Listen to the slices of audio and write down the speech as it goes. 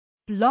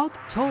Blog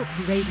Talk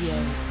Radio.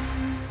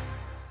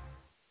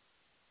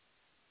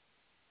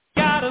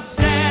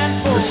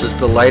 This is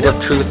the Light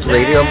of Truth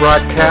radio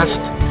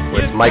broadcast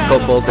with Michael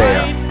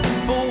Boldea.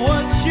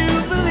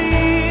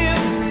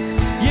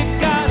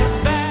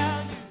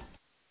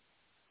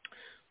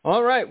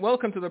 All right,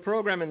 welcome to the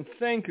program, and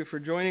thank you for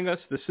joining us.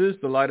 This is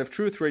the Light of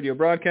Truth radio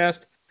broadcast.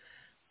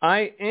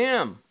 I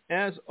am,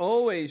 as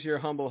always, your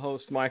humble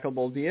host, Michael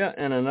Boldea,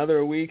 and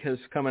another week has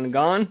come and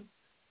gone.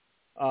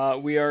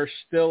 We are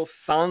still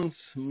Sun's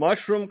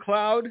mushroom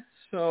cloud,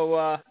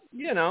 so,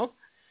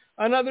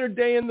 another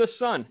day in the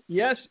sun.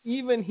 Yes,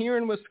 even here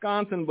in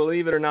Wisconsin,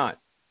 believe it or not.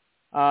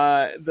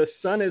 The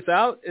sun is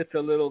out. It's a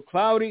little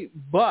cloudy,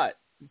 but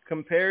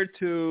compared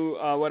to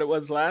what it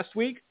was last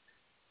week,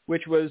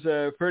 which was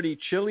pretty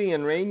chilly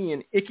and rainy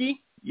and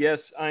icky. Yes,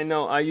 I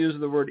know. I use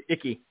the word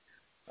icky.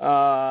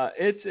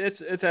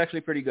 It's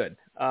actually pretty good.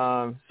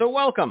 So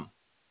welcome.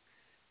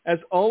 As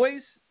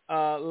always,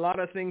 a lot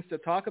of things to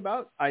talk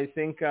about. I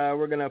think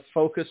we're going to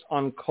focus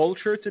on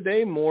culture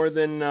today more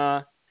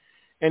than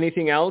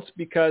anything else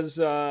because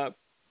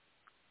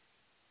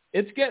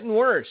it's getting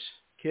worse,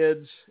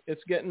 kids.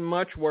 It's getting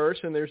much worse,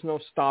 and there's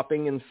no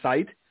stopping in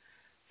sight.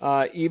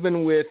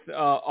 Even with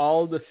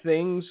all the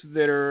things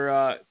that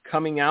are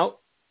coming out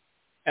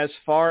as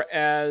far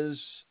as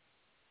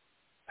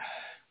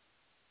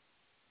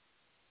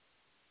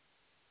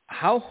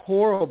how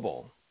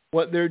horrible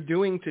what they're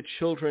doing to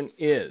children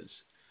is,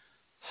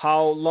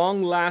 how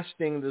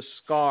long-lasting the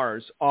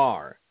scars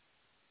are.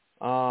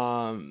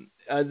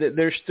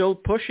 They're still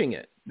pushing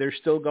it. They're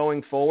still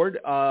going forward.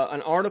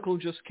 An article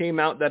just came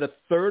out that a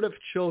third of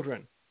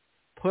children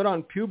put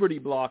on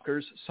puberty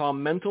blockers saw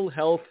mental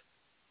health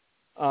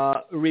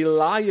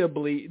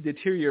reliably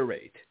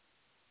deteriorate.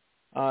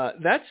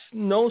 That's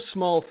no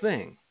small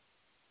thing.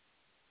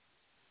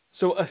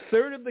 So a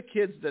third of the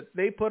kids that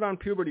they put on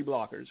puberty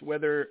blockers,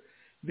 whether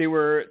they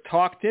were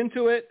talked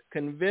into it,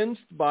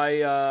 convinced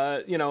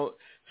by,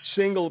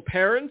 single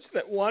parents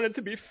that wanted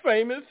to be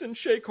famous and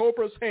shake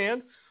Oprah's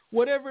hand,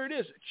 whatever it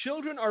is,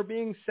 children are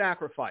being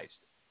sacrificed.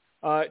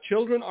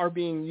 Children are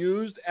being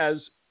used as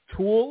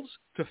tools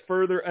to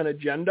further an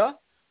agenda,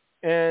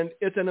 and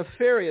it's a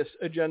nefarious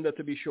agenda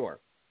to be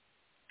sure.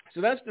 So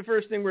that's the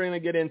first thing we're going to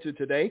get into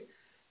today.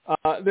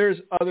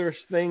 There's other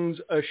things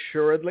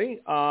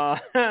assuredly.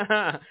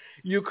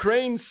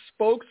 Ukraine's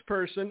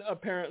spokesperson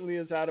apparently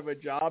is out of a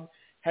job.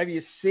 Have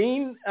you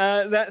seen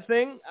that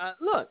thing?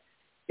 Look,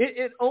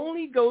 it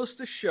only goes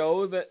to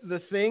show that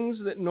the things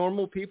that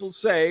normal people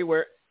say,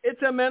 where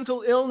it's a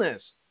mental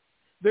illness,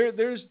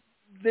 there's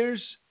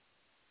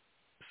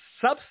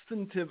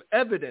substantive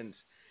evidence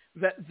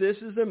that this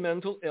is a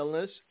mental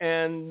illness,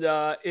 and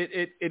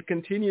it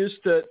continues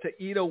to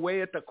eat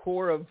away at the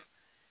core of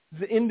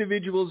the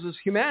individual's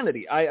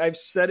humanity. I've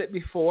said it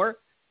before.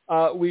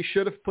 We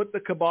should have put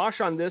the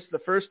kibosh on this the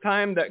first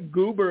time that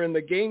Goober and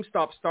the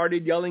GameStop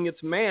started yelling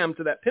its ma'am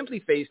to that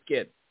pimply-faced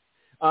kid.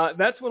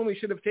 That's when we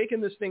should have taken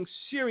this thing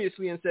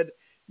seriously and said,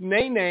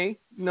 nay,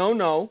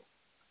 no,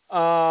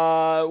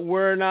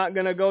 we're not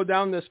going to go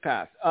down this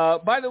path.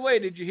 By the way,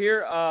 did you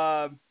hear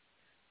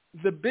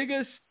the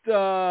biggest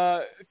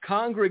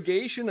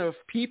congregation of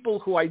people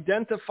who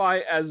identify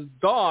as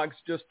dogs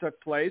just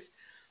took place?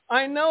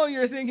 I know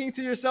you're thinking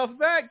to yourself,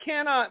 that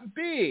cannot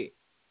be.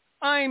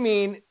 I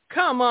mean,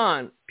 come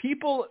on.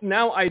 People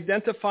now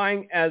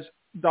identifying as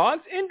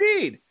dogs?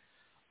 Indeed.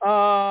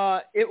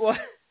 It was.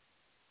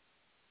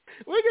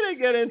 We're going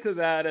to get into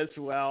that as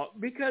well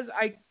because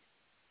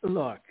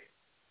look,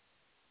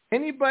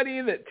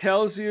 anybody that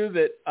tells you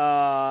that,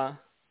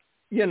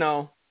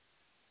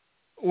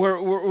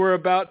 we're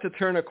about to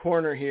turn a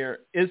corner here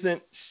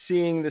isn't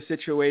seeing the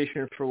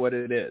situation for what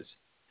it is.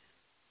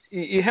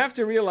 You have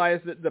to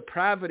realize that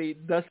depravity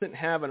doesn't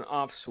have an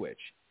off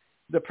switch.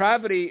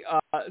 Depravity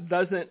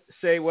doesn't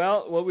say,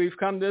 well, we've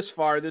come this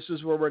far. This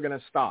is where we're going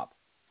to stop.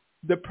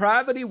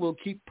 Depravity will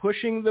keep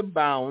pushing the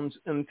bounds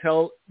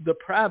until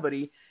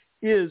depravity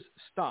is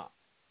stopped.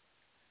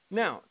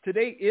 Now,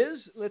 today is,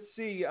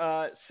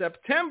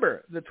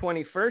 September the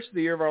 21st,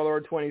 the year of our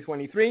Lord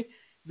 2023.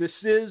 This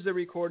is a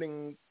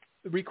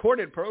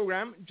recorded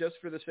program just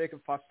for the sake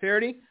of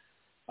posterity.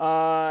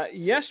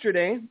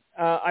 Yesterday,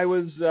 I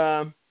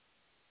was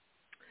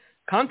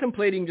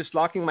contemplating just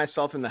locking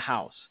myself in the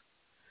house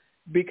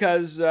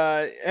because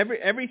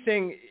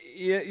everything,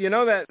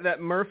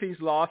 that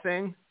Murphy's Law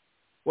thing,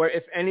 where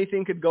if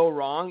anything could go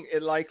wrong,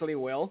 it likely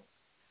will.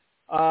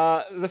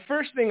 The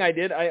first thing I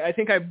did, I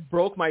think I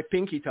broke my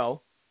pinky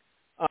toe,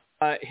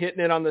 hitting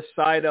it on the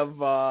side of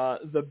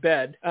the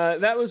bed.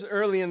 That was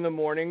early in the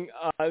morning.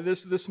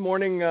 This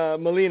morning,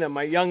 Melina,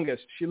 my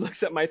youngest, she looks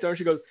at my toe and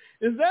she goes,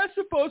 "Is that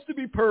supposed to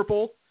be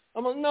purple?"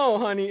 I'm like, "No,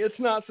 honey, it's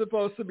not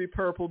supposed to be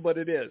purple, but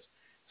it is."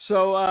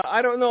 So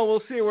I don't know.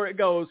 We'll see where it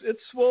goes.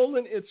 It's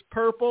swollen. It's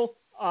purple,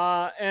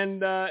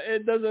 and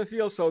it doesn't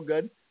feel so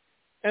good.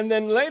 And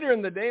then later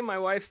in the day, my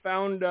wife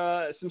found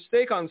some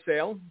steak on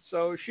sale,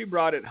 so she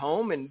brought it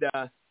home. And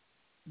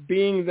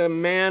being the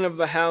man of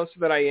the house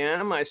that I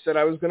am, I said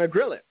I was going to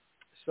grill it.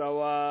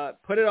 So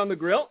put it on the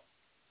grill,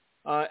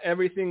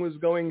 everything was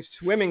going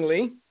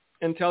swimmingly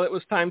until it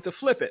was time to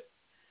flip it.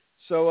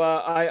 So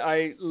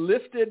I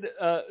lifted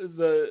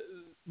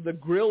the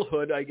grill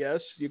hood, I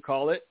guess you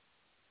call it,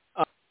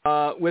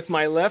 with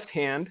my left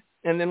hand,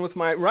 and then with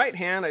my right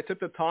hand, I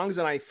took the tongs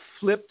and I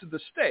flipped the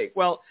steak.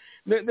 Well,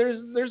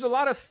 there's a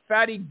lot of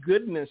fatty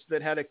goodness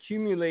that had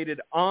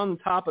accumulated on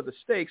top of the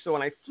steak. So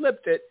when I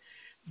flipped it,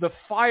 the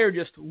fire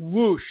just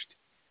whooshed,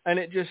 and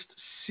it just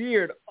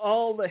seared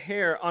all the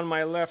hair on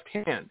my left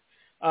hand.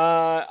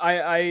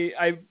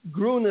 I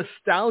grew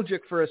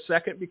nostalgic for a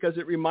second because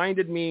it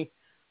reminded me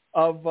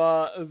of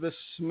the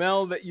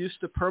smell that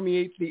used to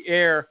permeate the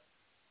air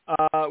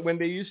when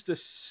they used to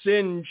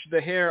singe the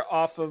hair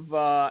off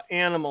of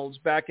animals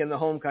back in the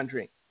home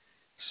country.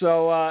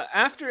 So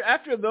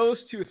after those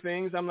two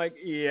things, I'm like,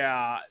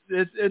 yeah,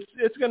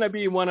 it's going to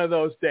be one of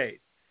those days.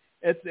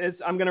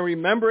 I'm going to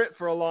remember it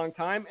for a long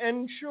time,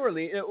 and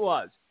surely it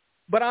was.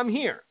 But I'm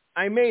here.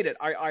 I made it.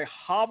 I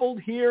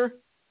hobbled here.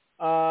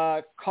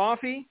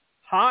 Coffee,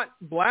 hot,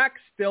 black,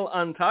 still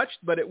untouched,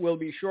 but it will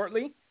be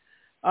shortly.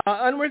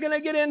 And we're going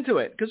to get into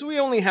it because we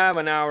only have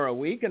an hour a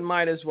week and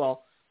might as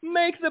well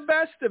make the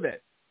best of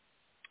it.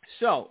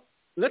 So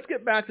let's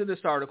get back to this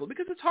article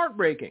because it's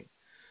heartbreaking.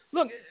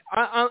 Look,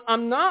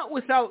 I'm not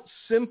without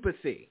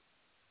sympathy,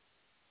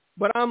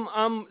 but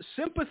I'm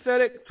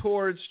sympathetic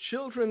towards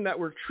children that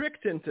were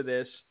tricked into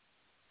this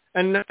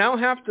and now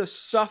have to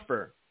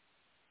suffer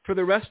for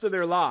the rest of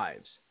their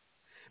lives.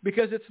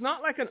 Because it's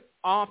not like an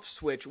off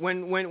switch.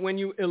 When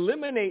you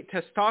eliminate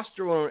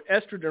testosterone or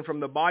estrogen from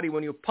the body,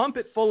 when you pump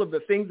it full of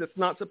the things it's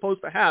not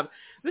supposed to have,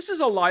 this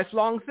is a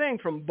lifelong thing,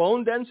 from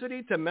bone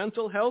density to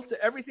mental health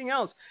to everything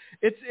else.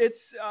 It's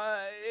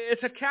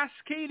a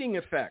cascading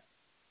effect.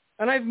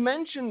 And I've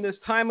mentioned this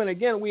time and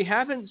again, we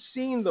haven't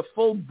seen the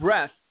full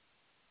breadth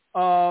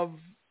of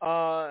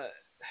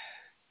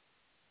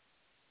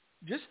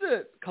just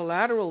the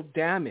collateral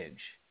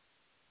damage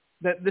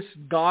that this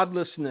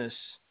godlessness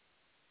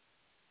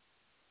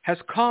has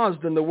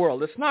caused in the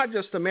world. It's not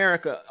just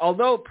America,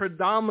 although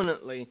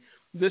predominantly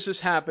this is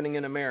happening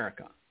in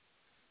America.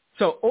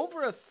 So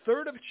over a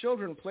third of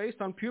children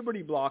placed on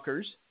puberty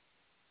blockers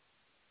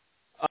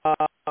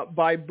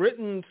by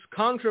Britain's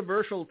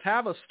controversial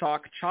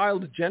Tavistock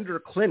Child Gender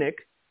Clinic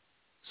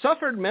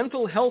suffered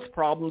mental health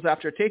problems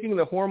after taking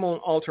the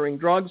hormone-altering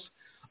drugs,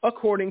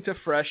 according to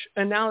fresh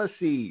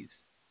analyses.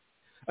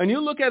 A new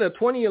look at a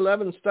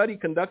 2011 study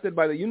conducted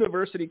by the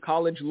University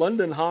College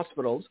London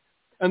Hospitals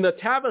and the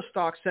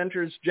Tavistock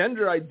Centre's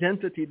Gender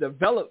Identity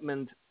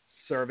Development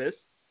Service,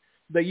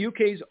 the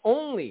UK's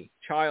only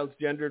child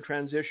gender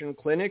transition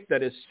clinic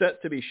that is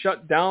set to be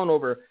shut down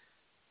over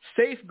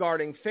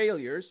safeguarding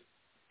failures,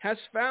 has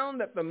found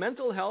that the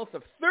mental health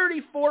of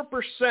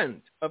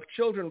 34% of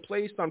children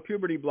placed on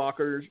puberty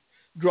blockers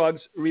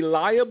drugs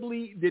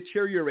reliably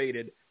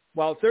deteriorated,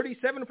 while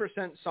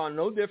 37% saw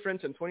no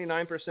difference and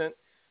 29%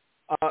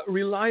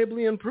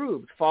 reliably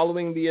improved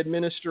following the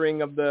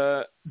administering of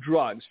the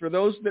drugs. For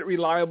those that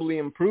reliably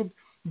improved,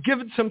 give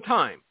it some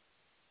time.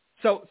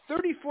 So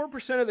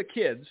 34% of the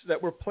kids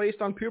that were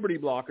placed on puberty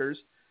blockers,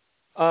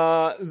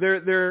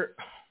 their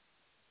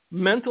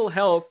mental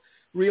health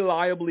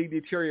reliably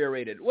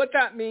deteriorated. What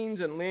that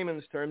means in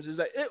layman's terms is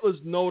that it was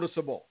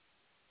noticeable.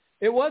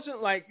 It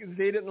wasn't like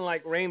they didn't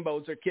like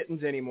rainbows or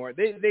kittens anymore.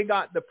 They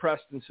got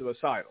depressed and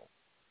suicidal.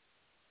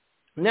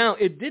 Now,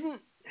 it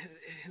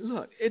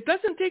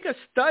doesn't take a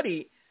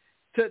study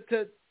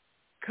to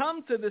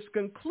come to this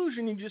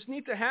conclusion. You just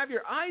need to have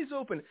your eyes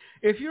open.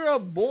 If you're a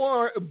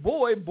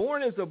boy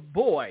born as a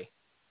boy,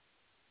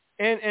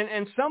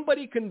 and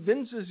somebody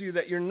convinces you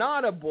that you're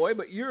not a boy,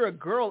 but you're a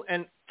girl,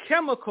 and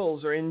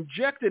chemicals are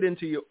injected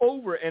into you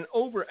over and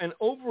over and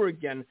over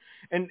again,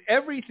 and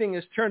everything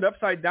is turned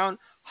upside down,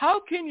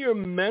 how can your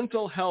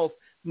mental health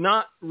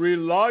not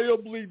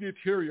reliably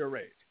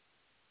deteriorate?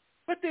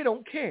 But they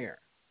don't care.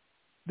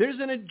 There's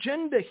an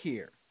agenda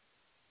here.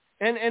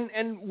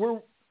 And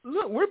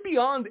we're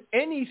beyond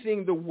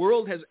anything the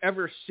world has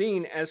ever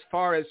seen as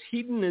far as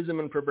hedonism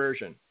and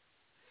perversion.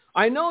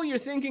 I know you're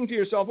thinking to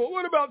yourself, well,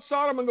 what about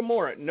Sodom and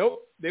Gomorrah?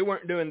 Nope, they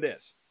weren't doing this.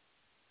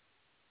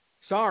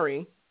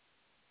 Sorry,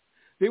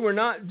 they were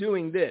not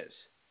doing this.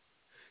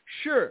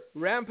 Sure,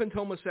 rampant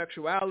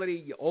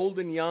homosexuality, old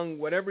and young,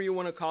 whatever you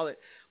want to call it.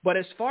 But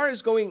as far as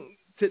going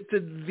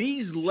to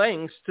these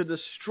lengths to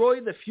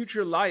destroy the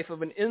future life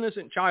of an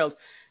innocent child,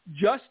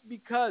 just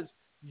because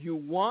you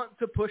want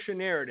to push a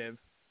narrative,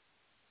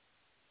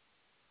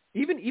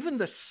 even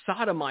the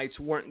sodomites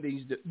weren't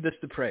this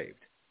depraved.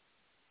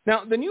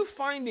 Now, the new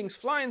findings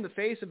fly in the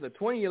face of the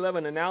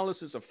 2011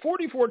 analysis of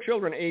 44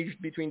 children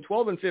aged between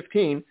 12 and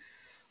 15,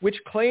 which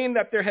claimed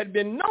that there had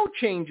been no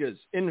changes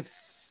in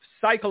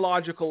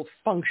psychological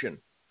function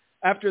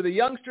after the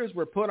youngsters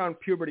were put on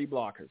puberty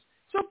blockers.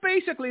 So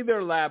basically,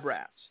 they're lab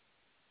rats.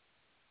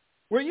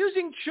 We're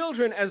using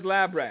children as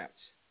lab rats.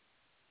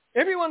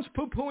 Everyone's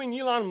poo-pooing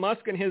Elon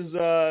Musk and his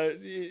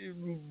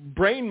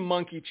brain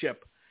monkey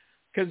chip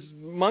because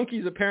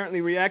monkeys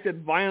apparently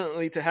reacted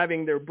violently to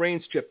having their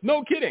brains chipped.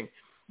 No kidding.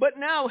 But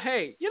now,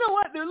 hey, you know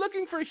what? They're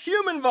looking for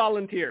human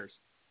volunteers.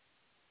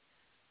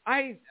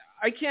 I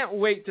can't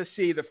wait to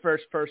see the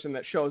first person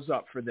that shows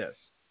up for this.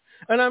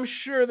 And I'm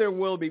sure there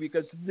will be,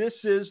 because this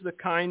is the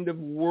kind of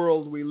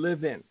world we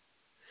live in.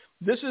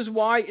 This is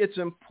why it's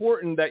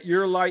important that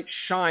your light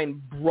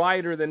shine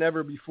brighter than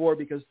ever before,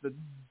 because the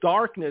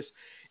darkness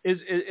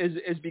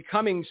is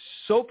becoming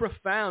so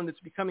profound, it's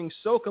becoming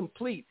so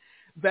complete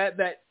that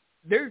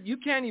there you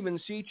can't even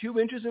see 2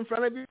 inches in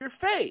front of your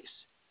face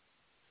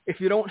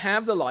if you don't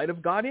have the light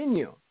of God in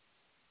you.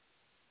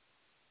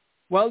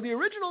 While the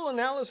original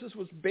analysis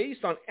was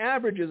based on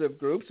averages of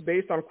groups,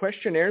 based on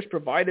questionnaires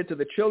provided to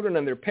the children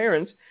and their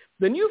parents,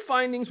 the new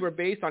findings were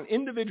based on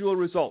individual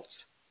results.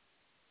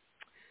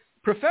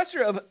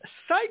 Professor of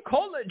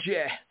Psychology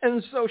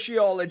and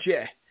Sociology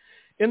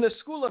in the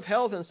School of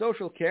Health and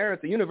Social Care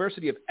at the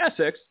University of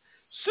Essex,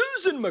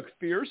 Susan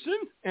McPherson,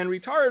 and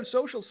retired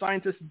social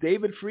scientist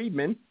David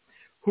Friedman,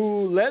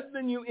 who led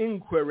the new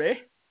inquiry,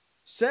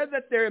 said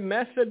that their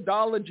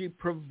methodology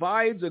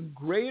provides a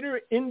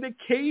greater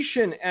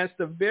indication as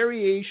to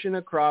variation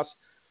across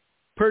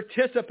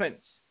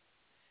participants.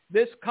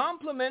 This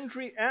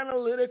complementary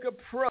analytic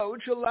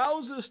approach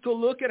allows us to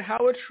look at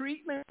how a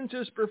treatment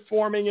is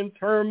performing in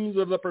terms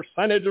of the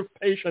percentage of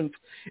patients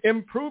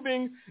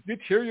improving,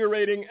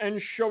 deteriorating, and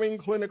showing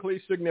clinically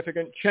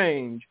significant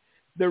change,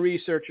 the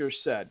researchers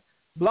said.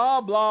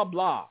 Blah, blah,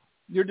 blah.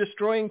 You're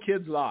destroying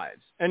kids'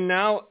 lives. And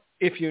now,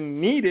 if you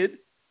needed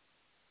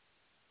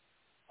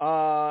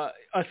a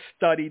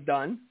study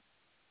done,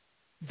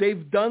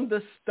 they've done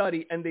the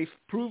study and they've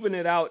proven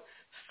it out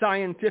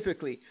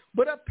scientifically.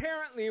 But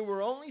apparently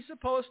we're only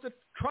supposed to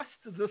trust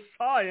the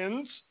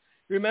science.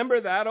 Remember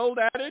that old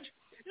adage?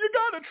 You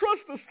got to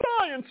trust the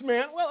science,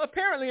 man. Well,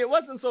 apparently it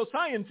wasn't so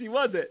sciencey,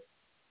 was it?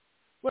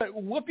 But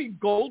Whoopi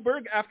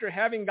Goldberg, after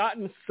having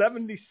gotten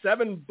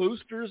 77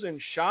 boosters and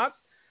shots,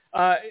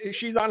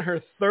 she's on her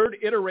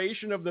 3rd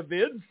iteration of the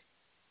vids.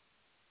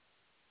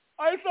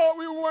 I thought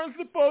we weren't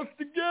supposed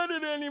to get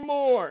it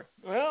anymore.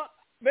 Well,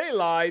 they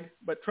lied,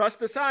 but trust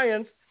the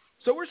science.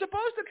 So we're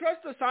supposed to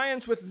trust the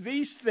science with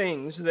these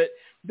things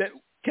that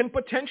can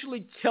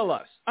potentially kill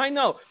us. I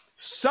know,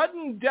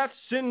 sudden death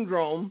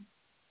syndrome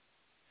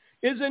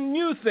is a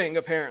new thing,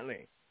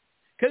 apparently.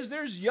 Because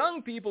there's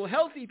young people,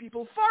 healthy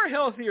people, far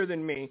healthier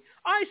than me.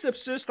 I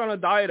subsist on a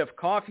diet of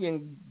coffee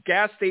and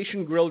gas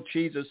station grilled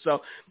cheeses.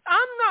 So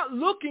I'm not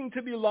looking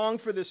to be long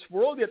for this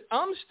world, yet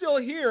I'm still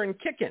here and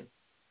kicking.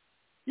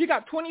 You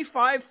got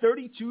 25,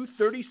 32,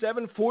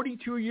 37,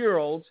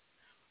 42-year-olds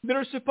that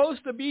are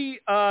supposed to be,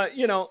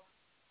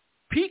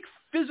 peak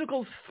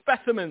physical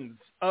specimens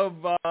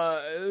of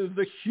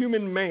the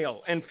human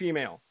male and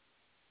female.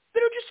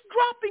 They're just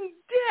dropping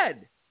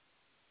dead.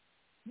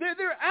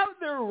 They're out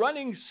there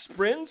running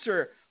sprints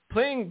or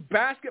playing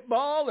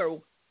basketball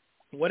or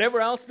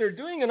whatever else they're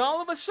doing, and all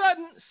of a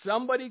sudden,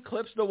 somebody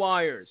clips the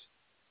wires.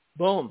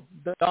 Boom,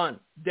 done,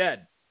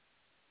 dead.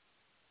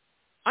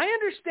 I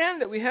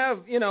understand that we have,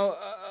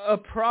 a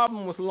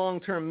problem with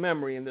long-term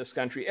memory in this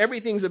country.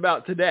 Everything's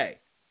about today.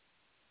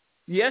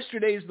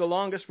 Yesterday's the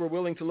longest we're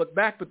willing to look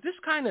back, but this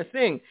kind of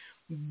thing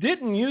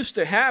didn't used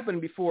to happen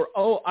before,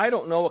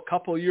 a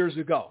couple years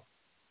ago.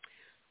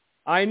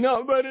 I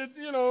know, but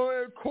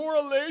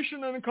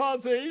correlation and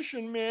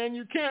causation, man,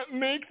 you can't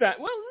make that.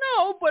 Well,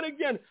 no, but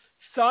again,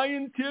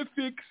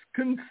 scientific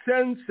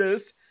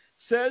consensus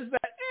says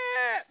that,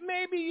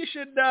 maybe you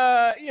should,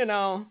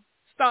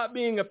 stop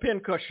being a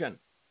pincushion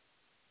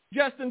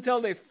just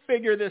until they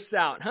figure this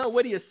out. Huh?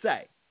 What do you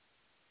say?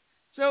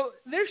 So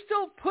they're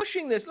still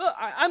pushing this. Look,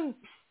 I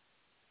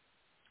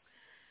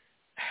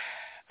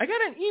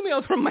got an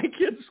email from my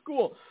kid's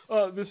school.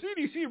 The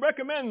CDC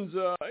recommends,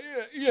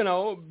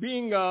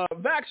 being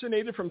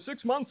vaccinated from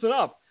 6 months and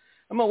up.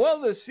 I'm like,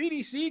 well, the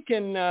CDC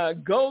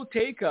can go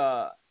take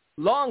a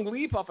long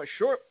leap off a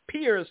short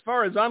pier as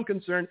far as I'm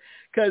concerned,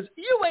 because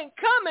you ain't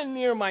coming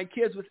near my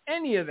kids with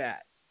any of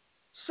that.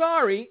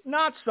 Sorry,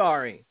 not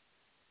sorry.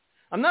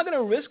 I'm not going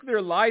to risk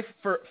their life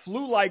for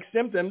flu-like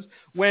symptoms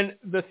when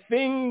the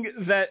thing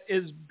that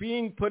is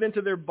being put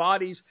into their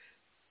bodies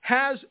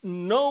has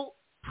no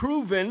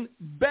proven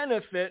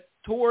benefit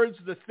towards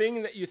the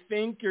thing that you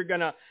think you're going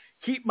to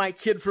keep my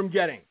kid from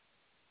getting.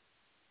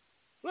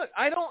 Look,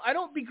 I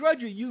don't begrudge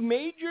you. You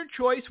made your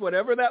choice,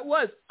 whatever that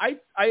was.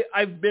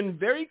 I've been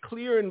very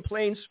clear and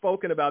plain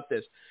spoken about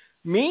this.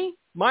 Me,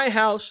 my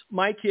house,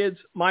 my kids,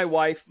 my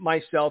wife,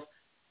 myself,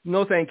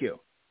 no thank you.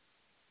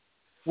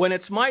 When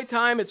it's my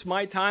time, it's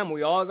my time.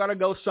 We all got to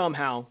go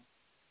somehow.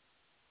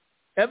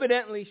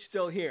 Evidently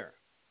still here.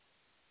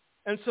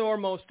 And so are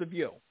most of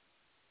you.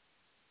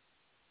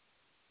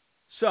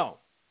 So,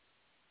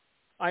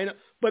 I know,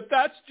 but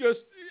that's just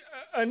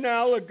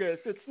analogous.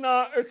 It's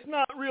not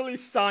really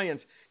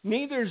science.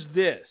 Neither's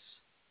this.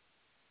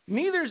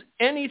 Neither's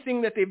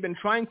anything that they've been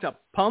trying to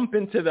pump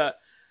into the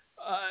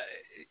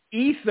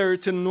ether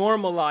to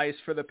normalize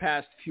for the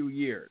past few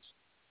years.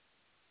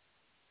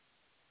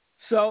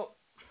 So,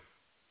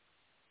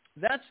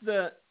 that's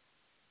the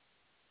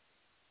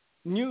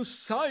new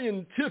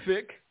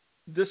scientific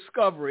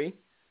discovery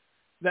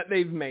that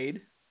they've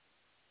made.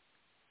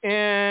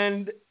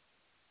 And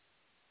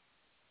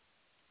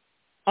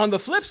On the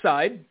flip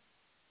side,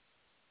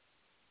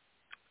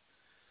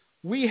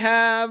 we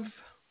have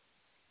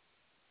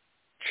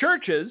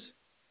churches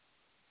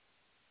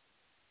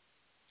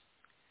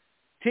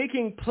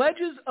taking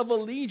pledges of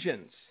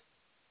allegiance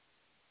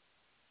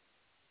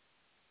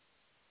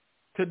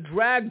to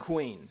drag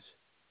queens.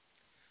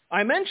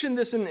 I mentioned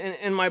this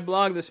in my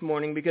blog this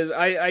morning because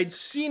I'd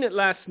seen it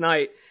last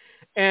night,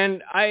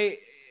 and I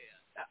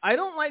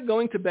don't like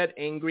going to bed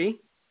angry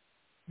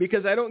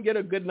because I don't get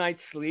a good night's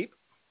sleep.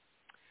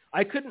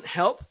 I couldn't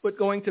help but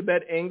going to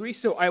bed angry,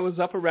 so I was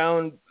up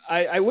around,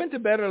 I went to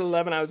bed at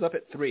 11, I was up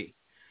at 3.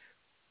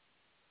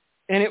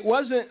 And it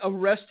wasn't a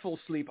restful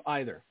sleep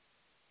either.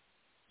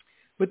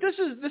 But this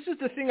is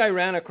the thing I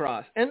ran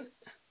across. And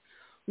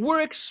we're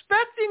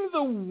expecting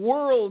the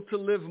world to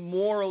live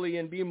morally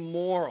and be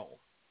moral,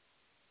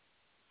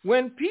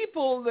 when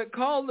people that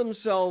call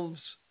themselves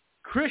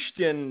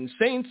Christian,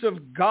 saints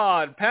of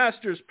God,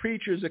 pastors,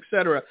 preachers,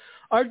 etc.,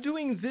 are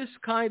doing this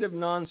kind of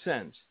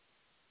nonsense.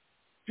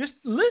 Just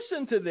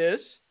listen to this.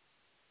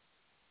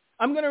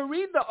 I'm going to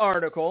read the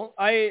article.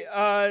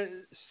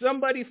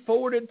 Somebody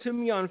forwarded to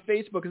me on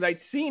Facebook because I'd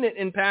seen it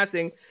in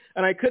passing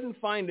and I couldn't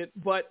find it.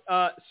 But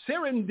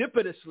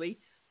serendipitously,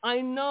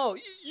 I know,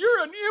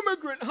 you're an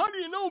immigrant. How do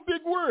you know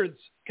big words?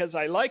 Because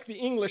I like the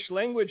English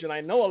language and I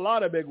know a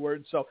lot of big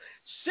words. So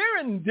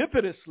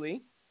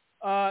serendipitously,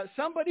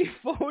 somebody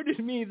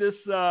forwarded me this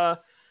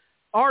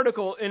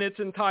article in its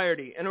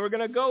entirety. And we're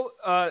going to go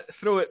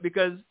through it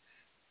because,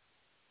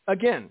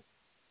 again,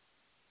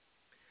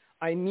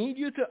 I need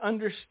you to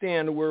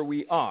understand where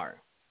we are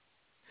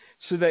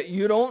so that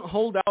you don't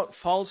hold out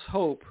false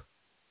hope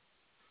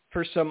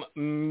for some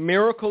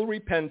miracle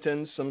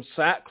repentance, some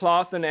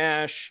sackcloth and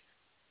ash,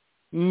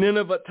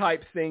 Nineveh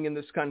type thing in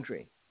this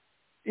country.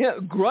 Yeah,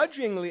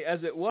 grudgingly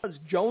as it was,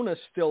 Jonah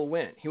still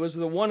went. He was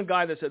the one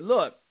guy that said,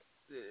 look,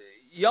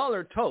 y'all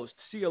are toast.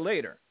 See you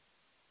later.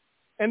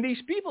 And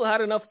these people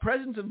had enough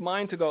presence of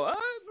mind to go,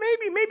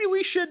 maybe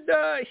we should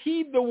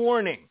heed the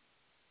warning.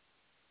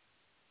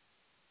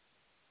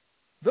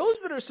 Those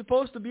that are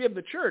supposed to be of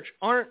the church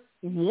aren't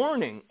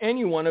warning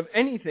anyone of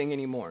anything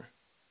anymore.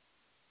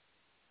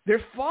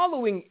 They're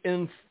following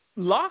in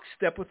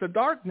lockstep with the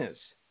darkness.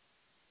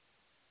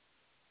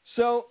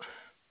 So,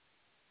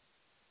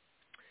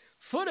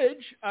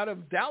 footage out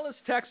of Dallas,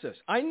 Texas.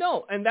 I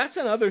know, and that's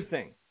another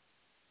thing.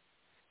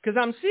 Because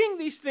I'm seeing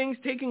these things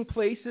taking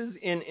places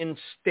in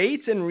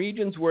states and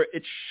regions where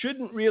it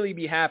shouldn't really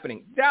be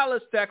happening.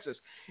 Dallas, Texas.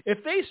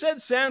 If they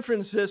said San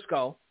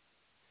Francisco,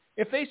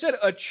 if they said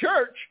a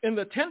church in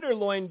the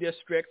Tenderloin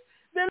district,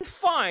 then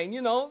fine, it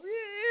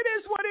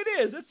is what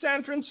it is. It's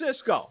San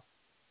Francisco.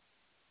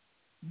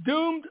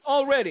 Doomed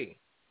already.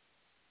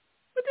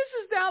 But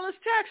this is Dallas,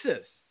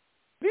 Texas.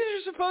 These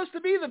are supposed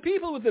to be the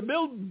people with the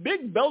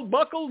big belt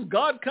buckles,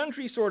 God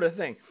country sort of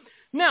thing.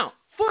 Now,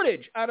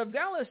 footage out of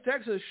Dallas,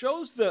 Texas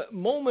shows the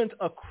moment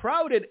a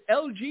crowded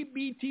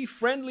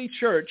LGBT-friendly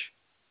church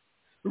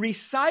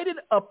recited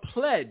a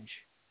pledge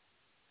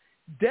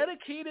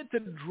dedicated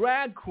to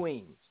drag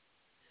queens,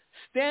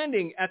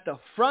 standing at the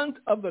front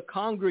of the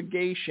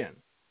congregation.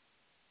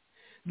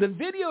 The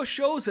video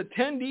shows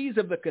attendees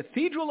of the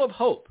Cathedral of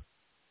Hope.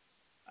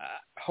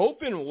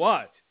 Hope in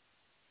what?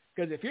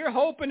 Because if you're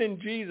hoping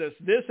in Jesus,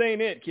 this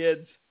ain't it,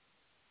 kids.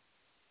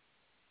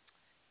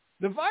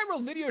 The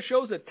viral video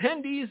shows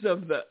attendees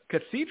of the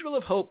Cathedral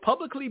of Hope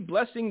publicly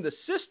blessing the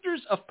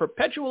Sisters of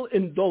Perpetual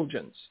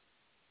Indulgence,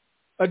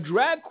 a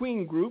drag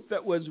queen group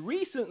that was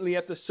recently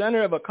at the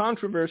center of a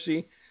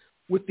controversy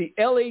with the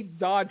LA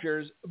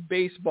Dodgers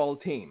baseball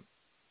team.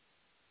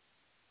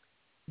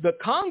 The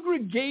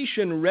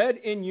congregation read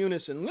in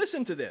unison.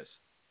 Listen to this.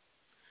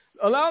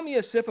 Allow me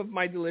a sip of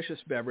my delicious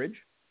beverage.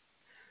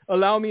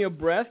 Allow me a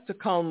breath to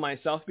calm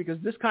myself, because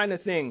this kind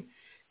of thing,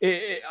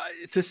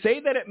 to say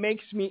that it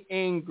makes me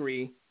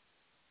angry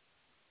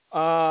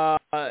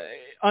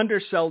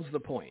undersells the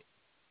point.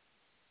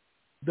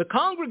 The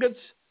congregants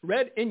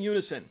read in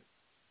unison.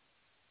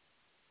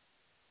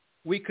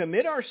 We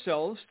commit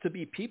ourselves to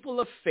be people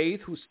of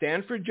faith who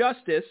stand for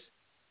justice,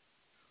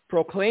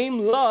 proclaim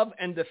love,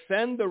 and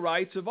defend the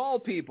rights of all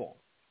people.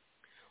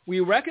 We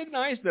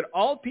recognize that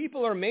all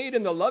people are made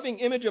in the loving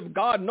image of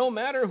God, no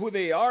matter who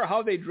they are,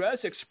 how they dress,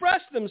 express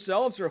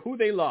themselves, or who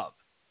they love.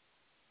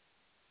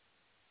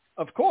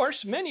 Of course,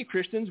 many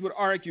Christians would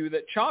argue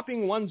that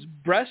chopping one's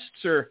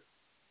breasts or,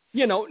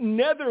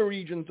 nether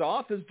regions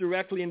off is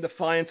directly in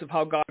defiance of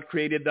how God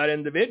created that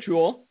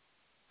individual.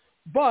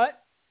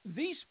 But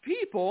these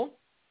people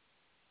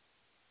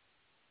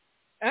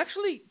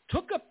actually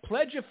took a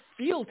pledge of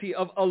fealty,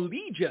 of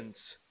allegiance,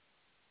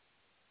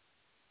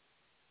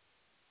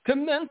 to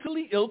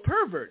mentally ill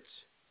perverts.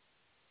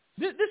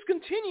 This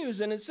continues,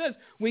 and it says,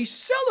 we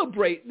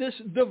celebrate this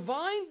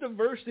divine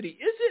diversity. Is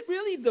it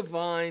really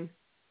divine?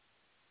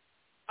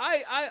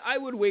 I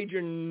would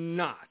wager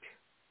not.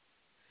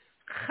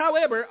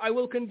 However, I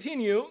will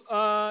continue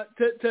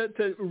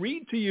to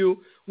read to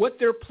you what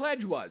their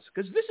pledge was,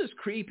 because this is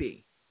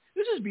creepy.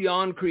 This is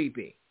beyond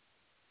creepy.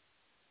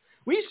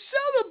 We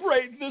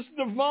celebrate this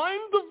divine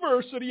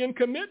diversity and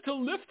commit to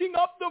lifting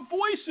up the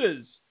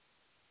voices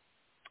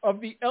of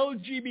the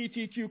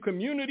LGBTQ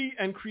community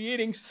and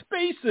creating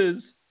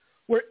spaces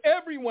where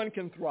everyone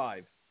can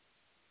thrive.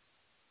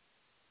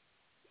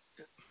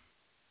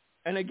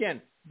 And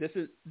again, this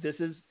is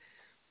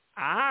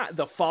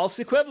the false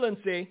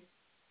equivalency.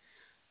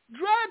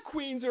 Drag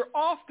queens are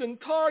often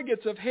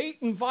targets of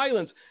hate and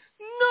violence.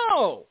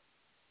 No!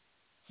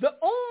 The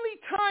only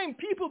time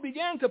people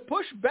began to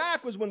push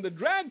back was when the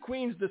drag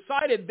queens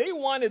decided they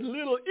wanted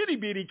little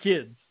itty-bitty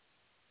kids.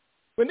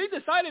 When they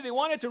decided they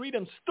wanted to read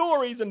them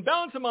stories and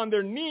bounce them on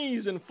their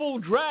knees in full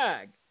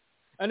drag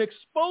and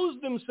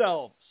expose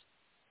themselves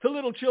to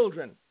little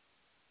children.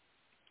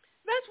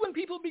 That's when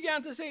people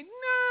began to say,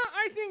 nah,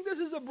 I think this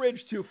is a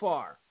bridge too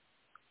far.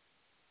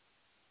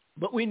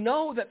 But we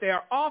know that they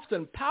are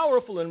often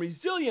powerful and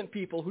resilient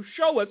people who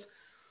show us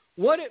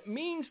what it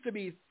means to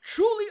be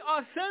truly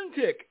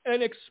authentic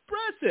and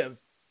expressive.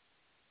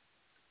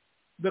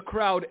 The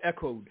crowd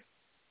echoed.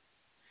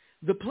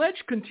 The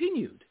pledge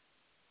continued.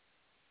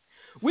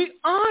 We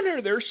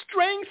honor their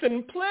strength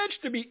and pledge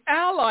to be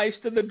allies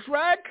to the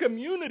drag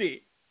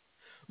community,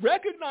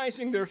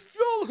 recognizing their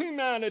full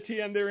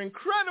humanity and their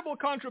incredible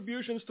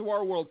contributions to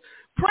our world.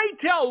 Pray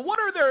tell, what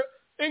are their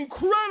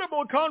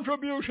incredible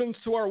contributions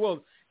to our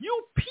world?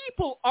 You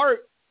people are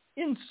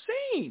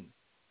insane.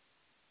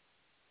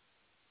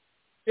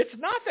 It's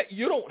not that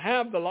you don't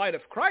have the light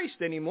of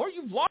Christ anymore.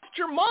 You've lost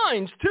your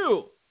minds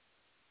too.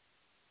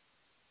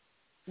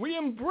 We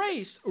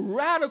embrace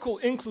radical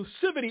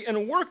inclusivity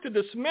and work to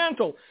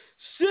dismantle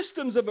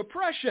systems of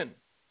oppression.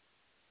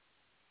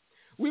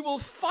 We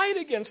will fight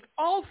against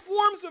all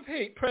forms of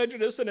hate,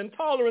 prejudice, and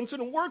intolerance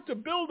and work to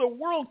build a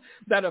world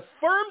that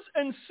affirms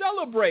and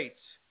celebrates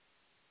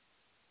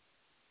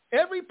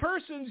every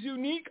person's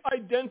unique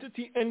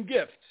identity and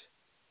gift.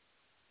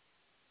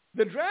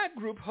 The drag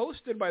group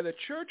hosted by the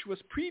church was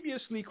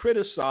previously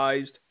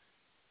criticized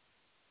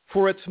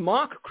for its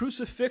mock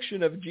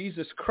crucifixion of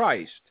Jesus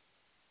Christ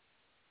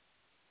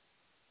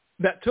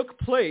that took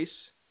place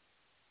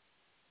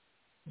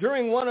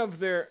during one of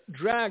their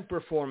drag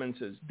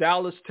performances,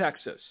 Dallas,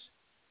 Texas.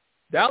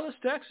 Dallas,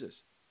 Texas.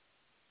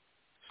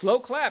 Slow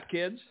clap,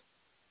 kids.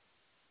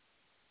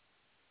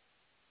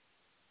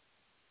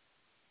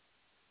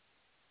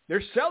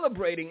 They're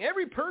celebrating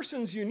every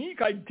person's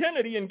unique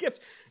identity and gift.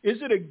 Is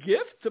it a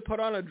gift to put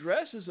on a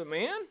dress as a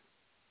man?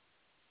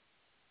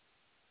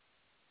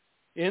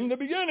 In the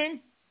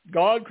beginning,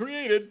 God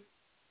created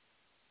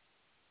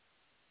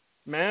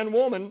man,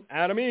 woman,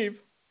 Adam, Eve.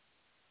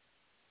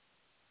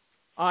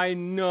 I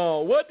know.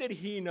 What did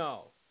he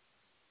know?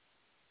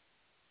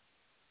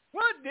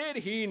 What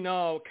did he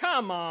know?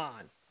 Come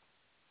on.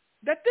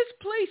 That this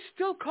place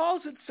still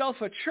calls itself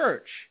a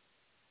church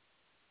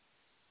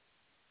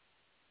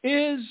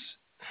is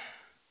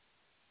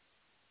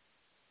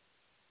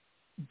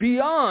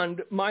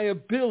beyond my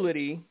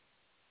ability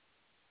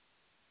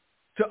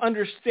to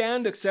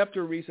understand, accept,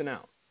 or reason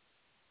out.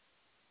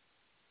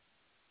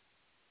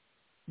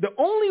 The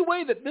only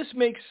way that this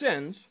makes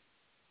sense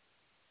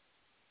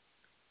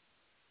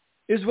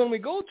is when we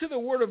go to the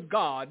Word of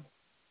God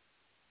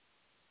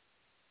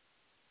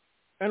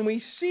and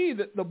we see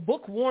that the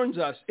book warns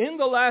us, in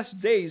the last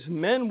days,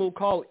 men will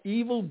call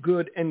evil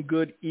good and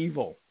good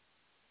evil.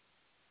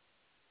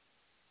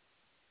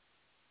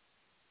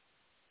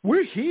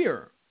 We're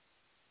here.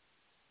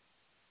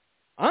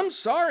 I'm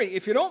sorry.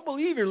 If you don't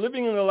believe you're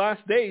living in the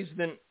last days,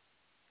 then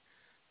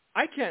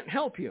I can't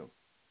help you.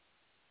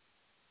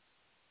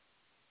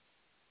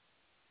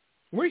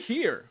 We're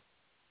here.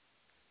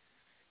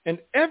 And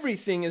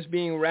everything is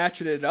being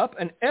ratcheted up,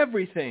 and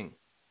everything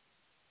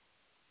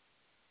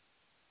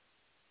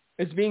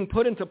is being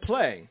put into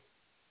play.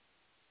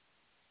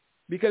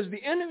 Because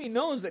the enemy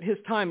knows that his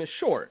time is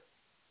short.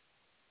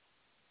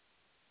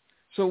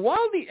 So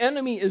while the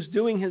enemy is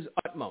doing his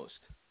utmost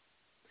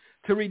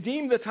to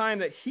redeem the time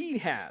that he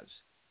has,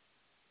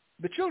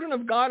 the children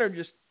of God are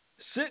just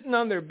sitting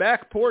on their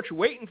back porch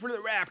waiting for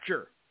the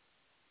rapture.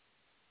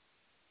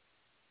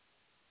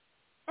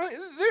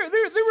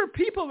 There were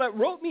people that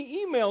wrote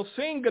me emails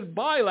saying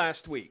goodbye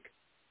last week.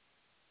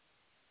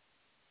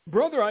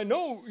 Brother, I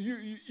know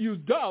you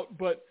doubt,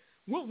 but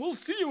we'll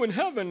see you in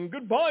heaven.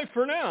 Goodbye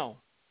for now.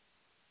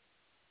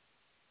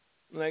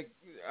 Like,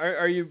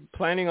 are you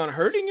planning on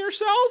hurting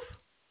yourself?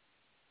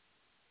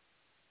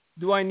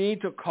 Do I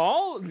need to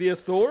call the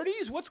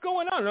authorities? What's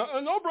going on?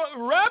 No,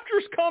 bro,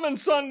 rapture's coming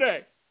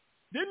Sunday.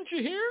 Didn't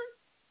you hear?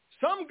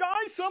 Some guy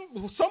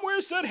somewhere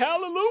said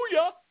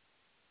hallelujah.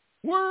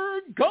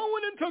 We're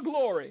going into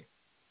glory.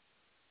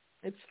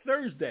 It's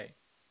Thursday.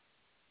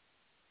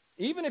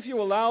 Even if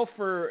you allow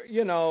for,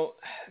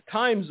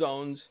 time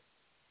zones,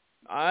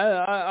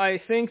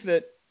 I think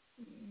that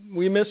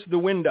we missed the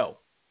window.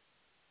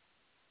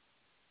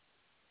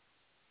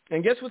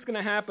 And guess what's going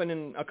to happen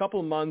in a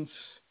couple months,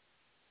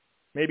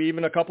 maybe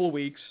even a couple of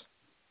weeks?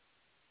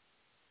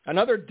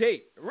 Another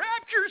date.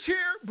 Rapture's here,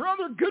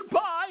 brother.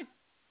 Goodbye.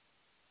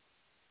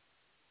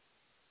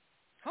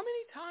 How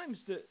many times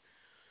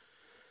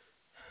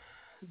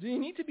do you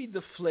need to be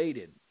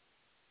deflated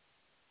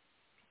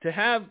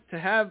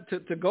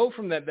to go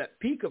from that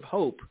peak of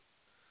hope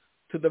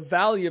to the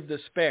valley of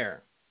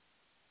despair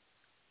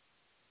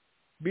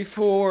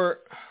before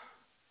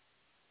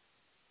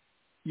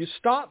you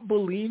stop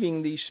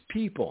believing these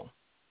people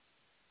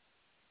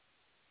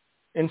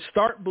and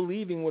start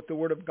believing what the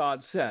Word of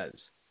God says?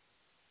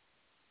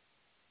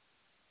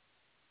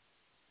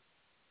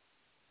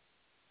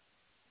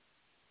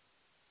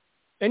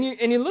 And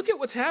you look at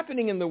what's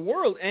happening in the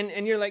world,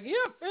 and you're like,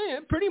 yeah,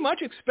 pretty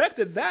much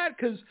expected that,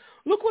 because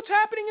look what's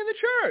happening in the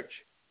church.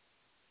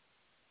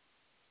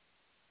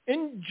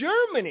 In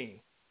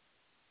Germany,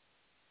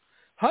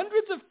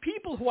 hundreds of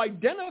people who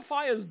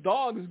identify as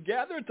dogs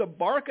gather to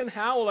bark and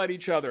howl at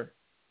each other.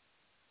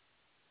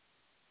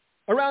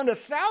 Around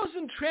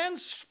 1,000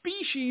 trans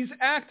species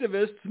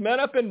activists met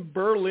up in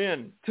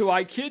Berlin to,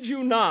 I kid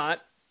you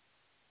not,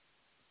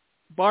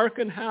 bark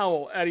and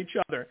howl at each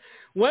other.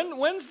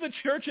 When's the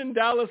church in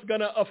Dallas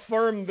going to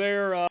affirm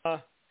their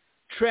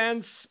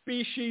trans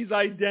species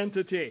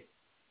identity?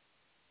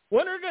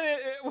 When are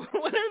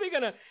they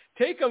going to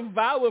take a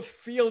vow of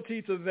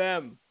fealty to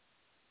them?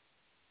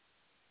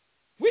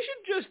 We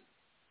should just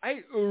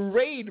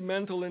raid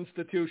mental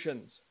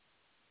institutions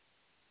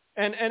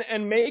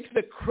and make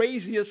the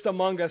craziest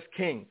among us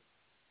king.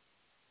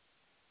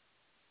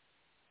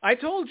 I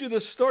told you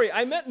this story.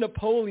 I met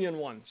Napoleon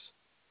once.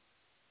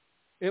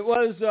 It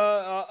was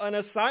an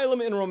asylum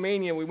in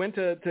Romania. We went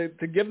to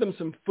give them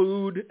some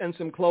food and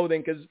some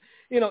clothing because,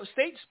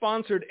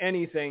 state-sponsored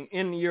anything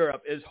in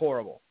Europe is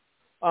horrible.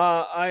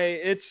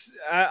 I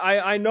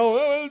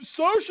know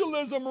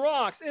socialism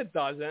rocks. It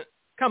doesn't.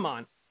 Come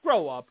on,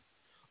 grow up.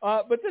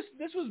 But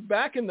this was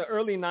back in the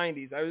early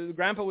 90s.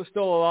 Grandpa was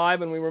still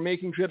alive, and we were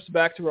making trips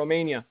back to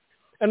Romania.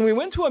 And we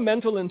went to a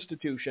mental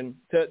institution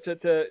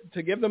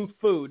to give them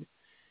food.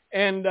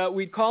 And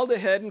we called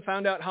ahead and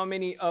found out how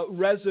many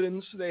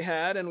residents they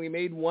had, and we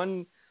made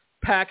one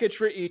package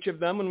for each of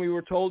them, and we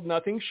were told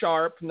nothing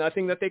sharp,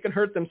 nothing that they can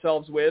hurt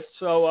themselves with.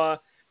 So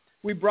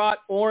we brought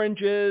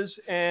oranges,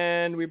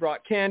 and we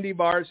brought candy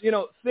bars,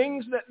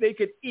 things that they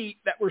could eat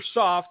that were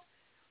soft,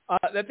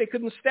 that they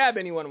couldn't stab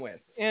anyone with.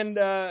 And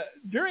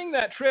during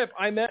that trip,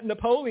 I met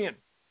Napoleon.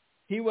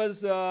 He was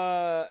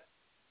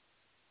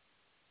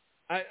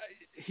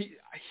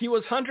he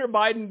was Hunter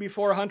Biden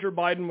before Hunter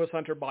Biden was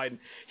Hunter Biden.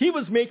 He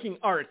was making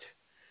art.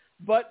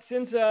 But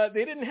since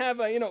they didn't have,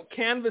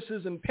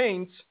 canvases and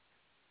paints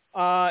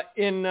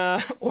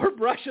or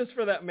brushes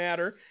for that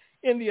matter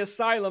in the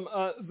asylum,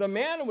 the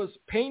man was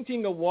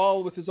painting a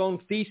wall with his own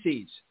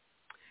feces,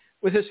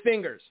 with his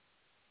fingers.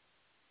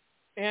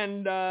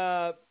 And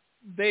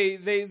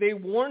they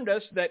warned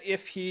us that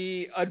if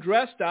he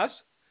addressed us,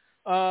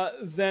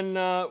 then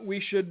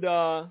we should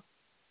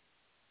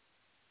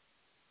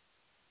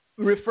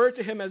refer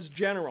to him as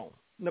General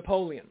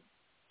Napoleon,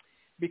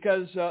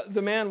 because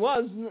the man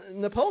was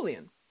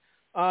Napoleon.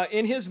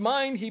 In his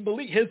mind, he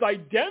believed his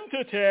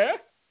identity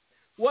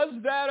was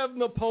that of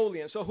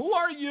Napoleon. So who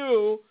are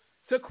you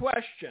to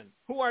question?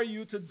 Who are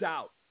you to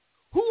doubt?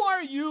 Who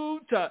are you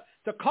to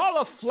call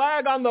a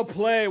flag on the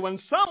play when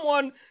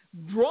someone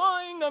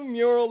drawing a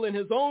mural in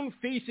his own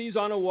feces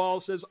on a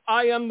wall says,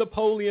 "I am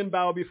Napoleon,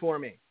 bow before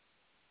me"?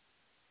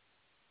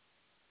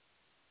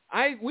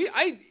 I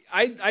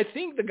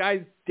think the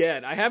guy's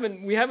dead.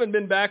 We haven't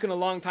been back in a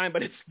long time,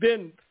 but it's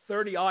been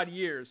 30 odd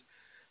years.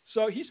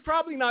 So he's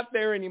probably not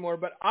there anymore,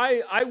 but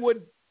I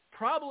would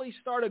probably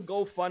start a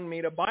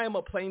GoFundMe to buy him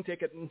a plane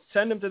ticket and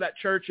send him to that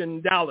church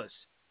in Dallas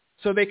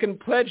so they can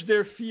pledge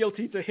their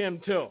fealty to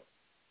him too.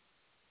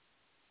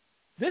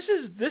 This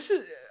is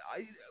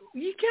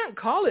you can't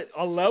call it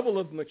a level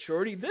of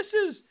maturity. This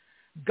is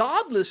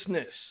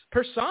godlessness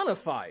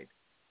personified.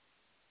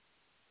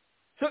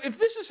 So if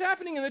this is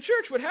happening in the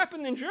church, what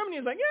happened in Germany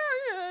is like,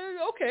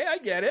 yeah, okay, I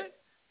get it.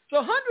 So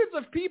hundreds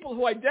of people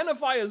who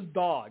identify as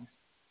dogs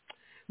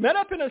met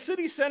up in a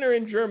city center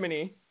in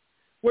Germany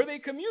where they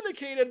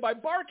communicated by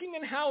barking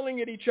and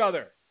howling at each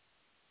other.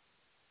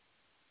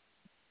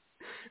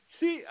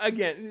 See,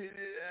 again,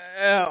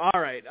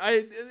 all right.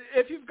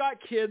 If you've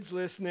got kids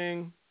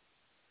listening,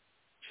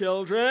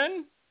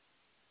 children,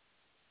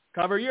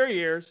 cover your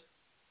ears.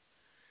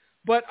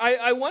 But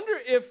I wonder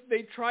if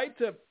they tried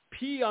to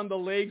pee on the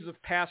legs of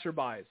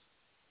passerbys.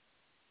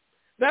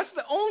 That's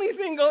the only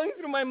thing going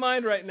through my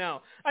mind right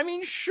now. I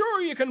mean,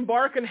 sure, you can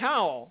bark and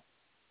howl,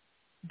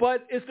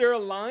 but is there a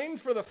line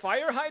for the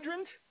fire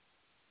hydrant?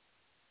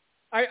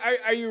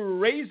 Are you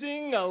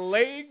raising a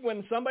leg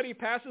when somebody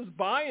passes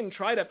by and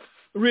try to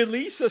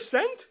release a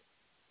scent?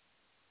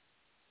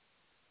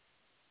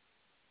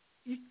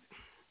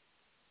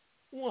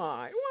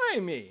 Why? Why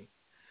me?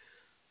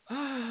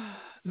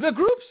 The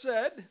group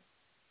said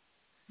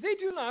they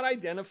do not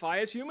identify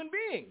as human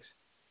beings.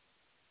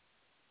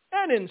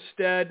 And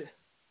instead,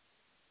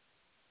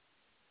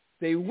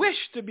 they wish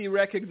to be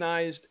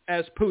recognized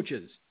as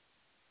pooches.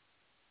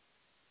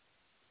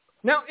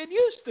 Now, it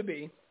used to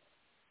be,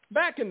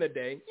 back in the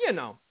day,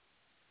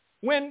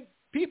 when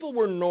people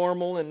were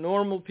normal and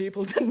normal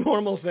people did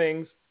normal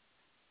things,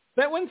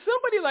 that when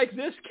somebody like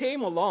this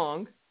came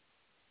along,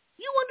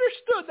 you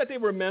understood that they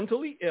were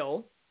mentally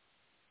ill.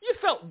 You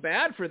felt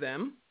bad for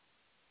them.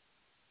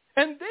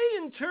 And they,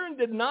 in turn,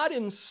 did not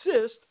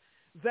insist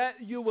that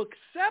you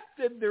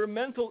accepted their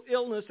mental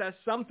illness as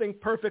something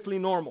perfectly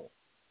normal.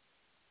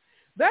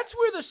 That's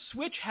where the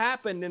switch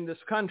happened in this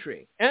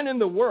country and in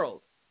the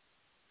world.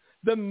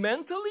 The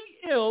mentally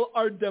ill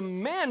are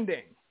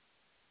demanding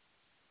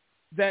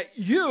that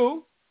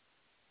you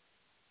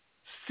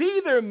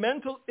see their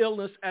mental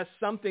illness as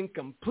something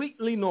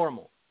completely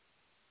normal.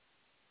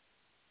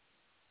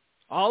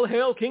 All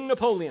hail King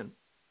Napoleon.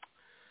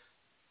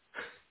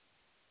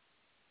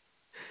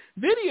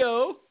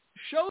 Video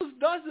shows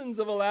dozens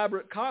of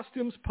elaborate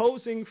costumes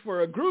posing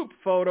for a group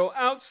photo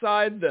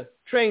outside the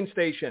train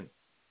station.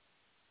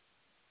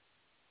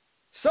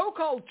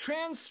 So-called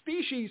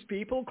trans-species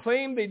people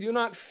claim they do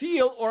not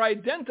feel or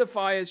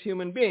identify as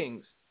human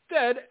beings,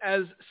 instead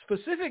as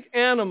specific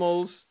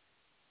animals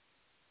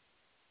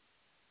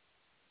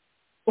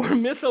or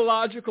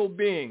mythological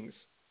beings.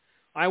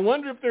 I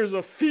wonder if there's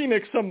a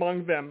phoenix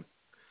among them.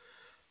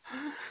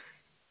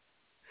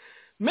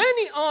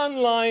 Many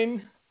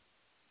online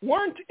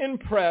weren't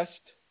impressed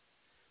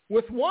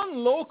with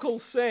one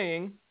local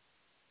saying,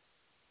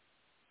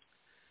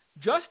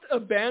 "Just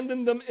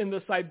abandon them in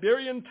the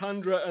Siberian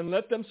tundra and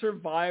let them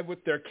survive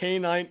with their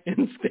canine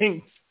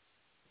instincts."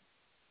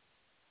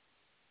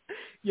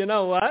 You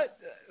know what?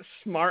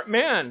 Smart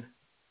man.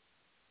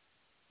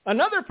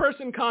 Another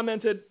person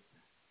commented,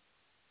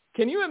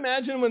 "Can you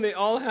imagine when they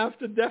all have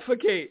to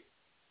defecate?"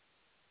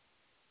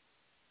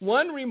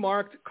 One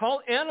remarked,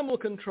 "Call animal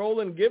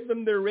control and give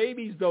them their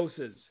rabies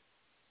doses."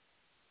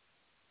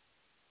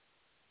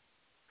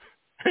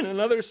 And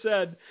another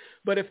said,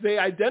 "But if they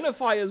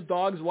identify as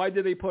dogs, why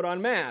do they put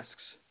on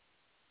masks?"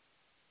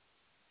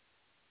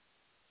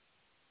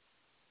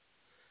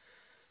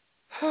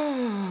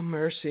 Oh,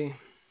 mercy.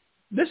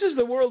 This is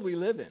the world we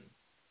live in.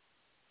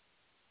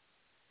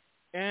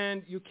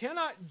 And you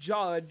cannot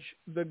judge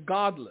the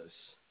godless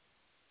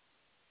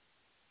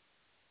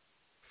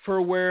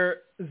for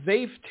where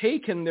they've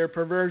taken their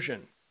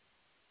perversion,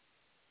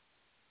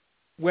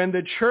 when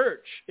the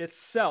church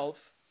itself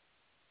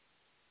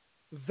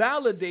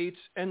validates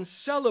and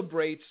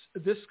celebrates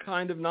this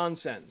kind of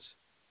nonsense.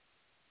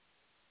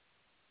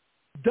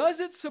 Does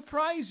it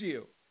surprise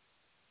you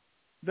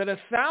that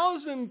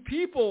 1,000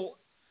 people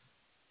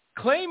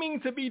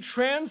claiming to be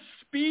trans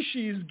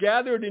species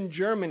gathered in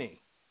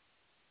Germany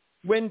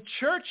when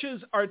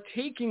churches are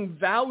taking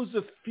vows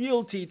of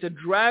fealty to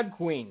drag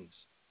queens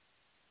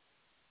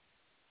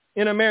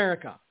in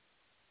America?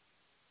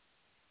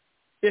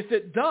 If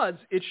it does,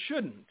 it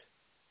shouldn't.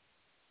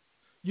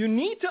 You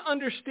need to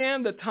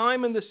understand the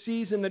time and the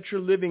season that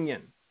you're living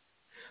in.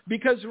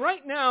 Because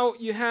right now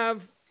you're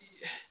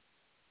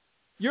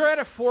at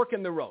a fork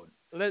in the road.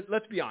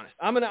 Let's be honest.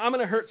 I'm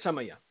gonna hurt some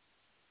of you.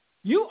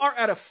 You are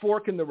at a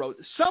fork in the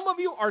road. Some of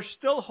you are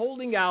still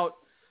holding out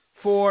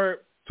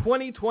for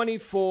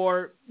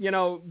 2024,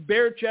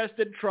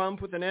 bare-chested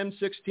Trump with an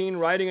M16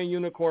 riding a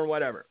unicorn,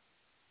 whatever.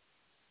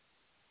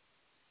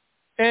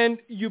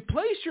 And you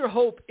place your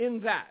hope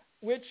in that,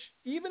 which,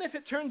 even if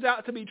it turns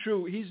out to be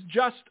true, he's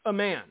just a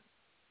man.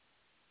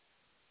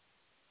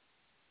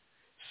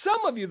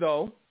 Some of you,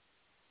 though,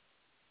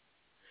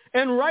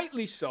 and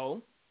rightly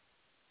so,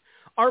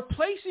 are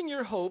placing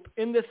your hope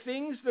in the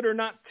things that are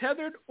not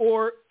tethered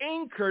or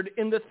anchored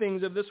in the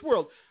things of this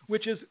world,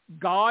 which is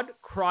God,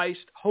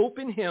 Christ, hope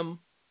in him,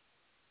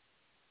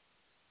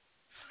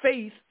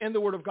 faith, and the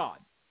Word of God.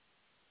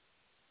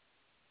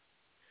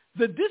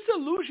 The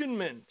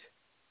disillusionment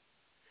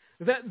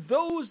that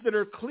those that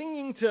are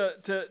clinging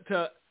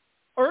to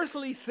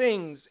earthly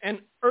things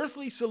and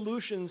earthly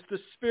solutions to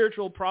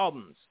spiritual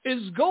problems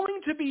is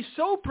going to be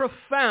so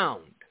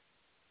profound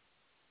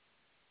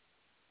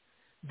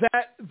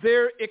that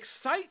their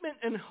excitement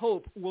and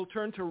hope will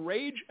turn to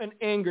rage and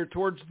anger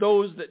towards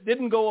those that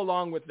didn't go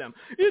along with them.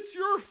 It's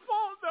your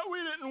fault that we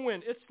didn't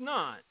win. It's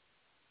not.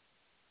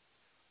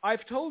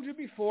 I've told you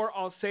before,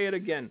 I'll say it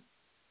again.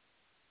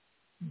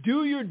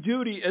 Do your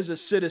duty as a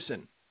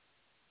citizen.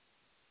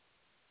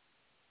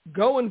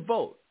 Go and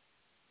vote.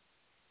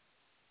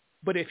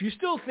 But if you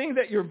still think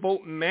that your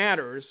vote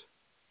matters,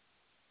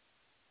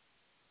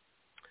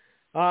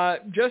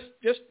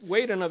 just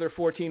wait another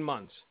 14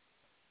 months.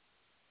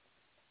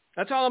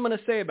 That's all I'm going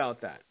to say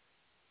about that.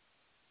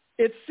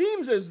 It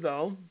seems as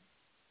though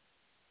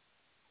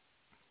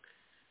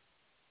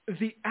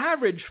the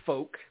average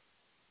folk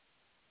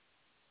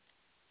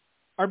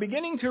are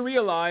beginning to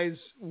realize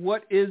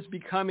what is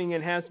becoming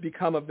and has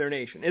become of their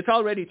nation. It's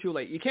already too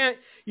late. You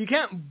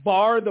can't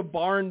bar the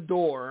barn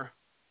door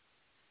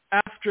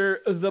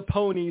after the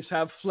ponies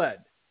have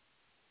fled.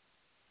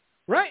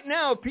 Right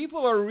now,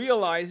 people are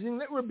realizing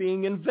that we're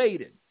being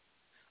invaded.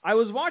 I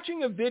was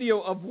watching a video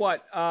of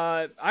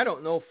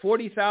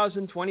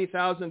 40,000,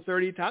 20,000,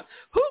 30,000.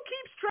 Who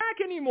keeps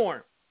track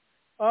anymore?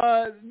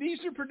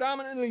 These are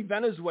predominantly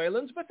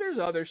Venezuelans, but there's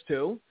others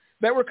too,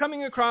 that were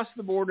coming across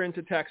the border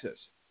into Texas.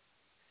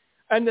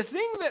 And the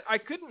thing that I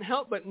couldn't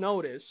help but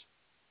notice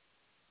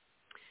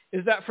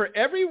is that for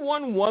every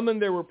one woman,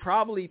 there were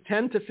probably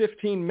 10 to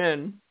 15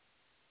 men,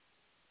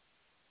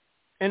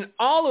 and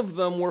all of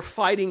them were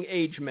fighting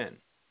age men,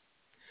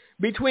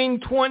 between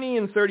 20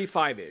 and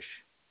 35-ish.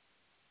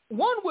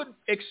 One would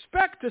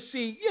expect to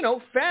see,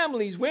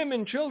 families,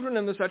 women, children,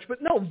 and the such,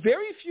 but no,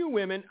 very few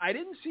women. I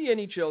didn't see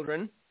any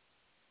children,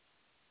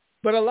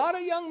 but a lot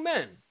of young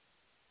men.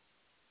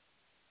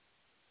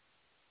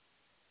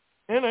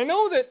 And I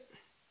know that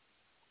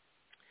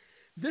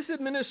this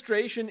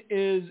administration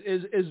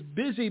is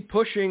busy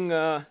pushing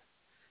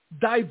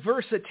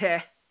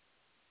diversity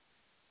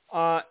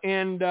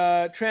and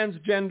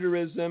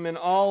transgenderism and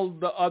all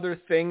the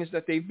other things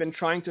that they've been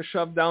trying to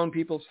shove down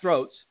people's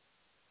throats.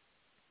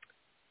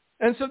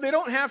 And so they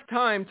don't have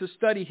time to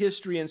study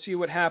history and see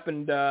what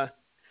happened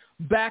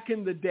back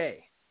in the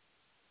day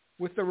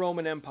with the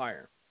Roman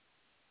Empire.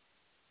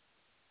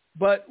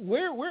 But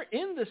we're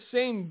in the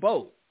same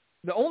boat.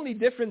 The only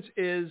difference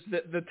is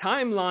that the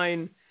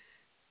timeline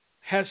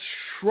has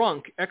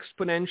shrunk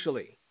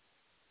exponentially.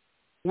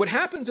 What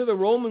happened to the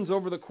Romans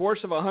over the course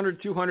of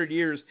 100, 200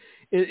 years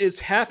is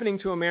happening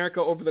to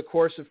America over the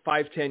course of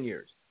 5, 10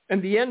 years.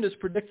 And the end is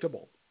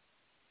predictable.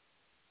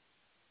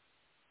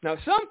 Now,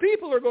 some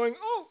people are going,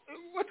 oh,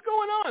 what's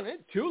going on?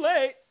 It's too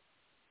late.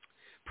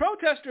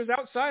 Protesters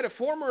outside a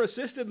former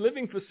assisted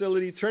living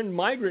facility turned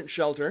migrant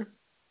shelter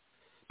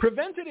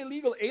prevented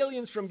illegal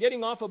aliens from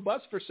getting off a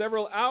bus for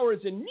several hours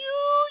in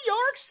New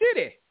York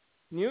City.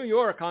 New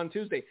York on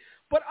Tuesday.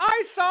 But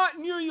I thought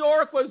New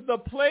York was the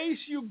place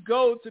you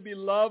go to be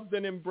loved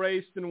and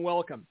embraced and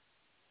welcomed.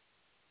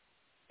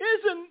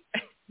 Isn't?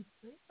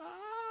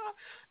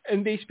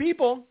 And these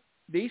people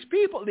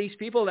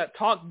that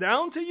talk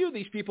down to you,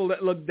 these people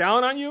that look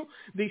down on you,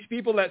 these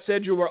people that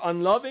said you were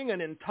unloving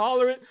and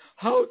intolerant,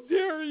 how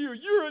dare you?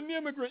 You're an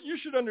immigrant. You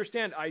should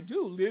understand. I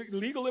do.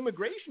 Legal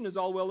immigration is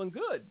all well and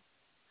good.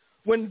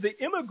 When the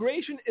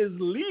immigration is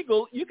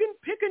legal, you can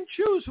pick and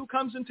choose who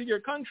comes into your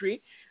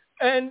country.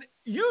 And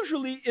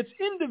usually it's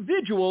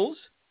individuals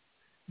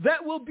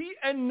that will be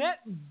a net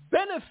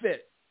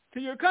benefit to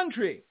your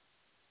country.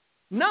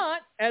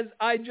 Not, as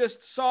I just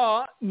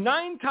saw,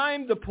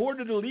 9-time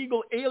deported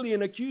illegal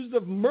alien accused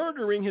of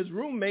murdering his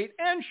roommate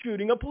and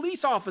shooting a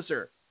police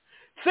officer.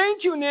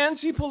 Thank you,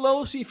 Nancy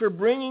Pelosi, for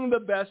bringing the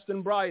best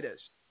and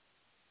brightest.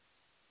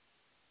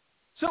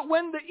 So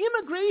when the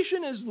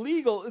immigration is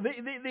legal,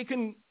 they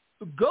can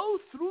go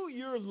through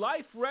your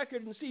life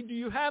record and see, do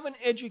you have an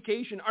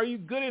education? Are you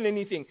good at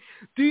anything?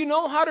 Do you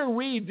know how to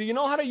read? Do you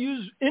know how to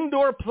use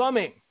indoor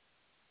plumbing?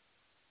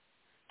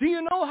 Do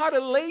you know how to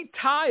lay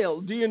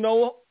tile? Do you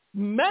know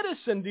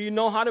medicine? Do you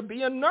know how to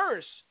be a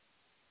nurse?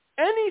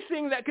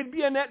 Anything that could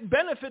be a net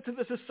benefit to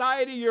the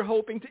society you're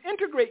hoping to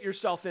integrate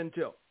yourself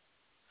into.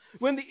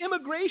 When the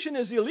immigration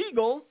is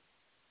illegal,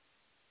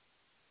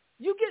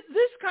 you get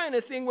this kind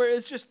of thing where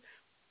it's just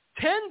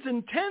tens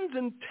and tens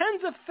and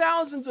tens of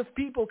thousands of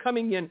people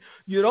coming in.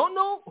 You don't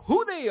know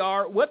who they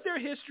are, what their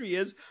history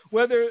is,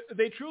 whether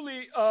they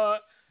truly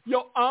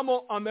yo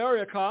amo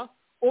America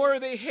or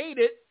they hate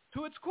it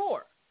to its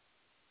core.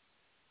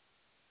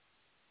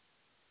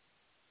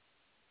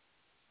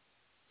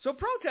 So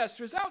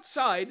protesters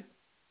outside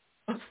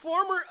a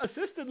former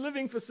assisted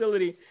living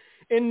facility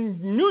in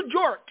New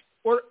York,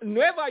 or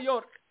Nueva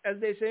York, as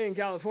they say in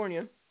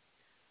California,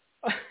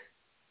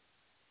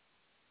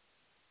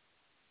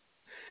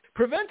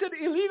 prevented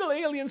illegal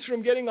aliens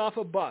from getting off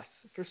a bus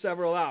for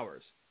several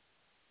hours.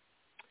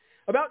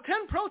 About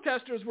 10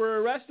 protesters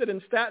were arrested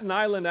in Staten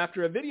Island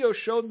after a video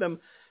showed them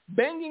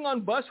banging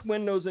on bus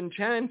windows and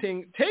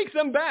chanting, "Take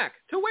them back."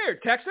 To where?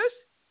 Texas?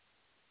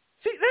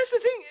 See, that's the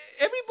thing.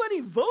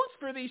 Everybody votes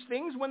for these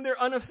things when they're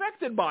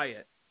unaffected by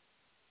it.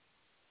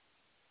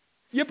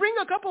 You bring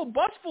a couple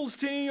busfuls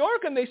to New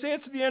York and they say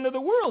it's the end of the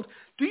world.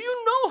 Do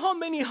you know how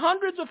many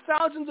hundreds of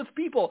thousands of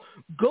people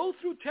go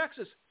through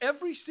Texas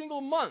every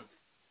single month?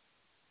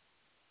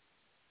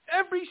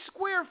 Every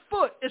square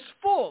foot is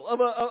full of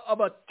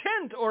a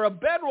tent or a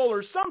bedroll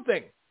or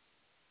something.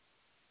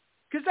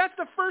 Because that's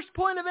the first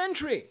point of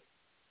entry.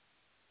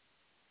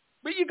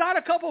 But you got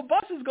a couple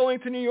buses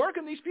going to New York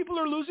and these people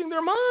are losing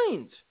their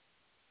minds.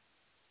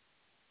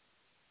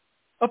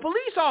 A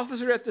police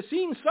officer at the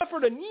scene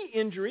suffered a knee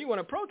injury when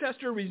a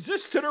protester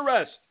resisted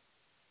arrest.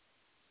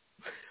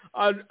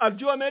 Are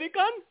you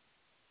American?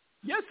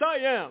 Yes, I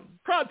am.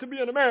 Proud to be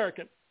an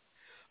American.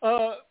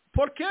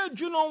 ¿Por qué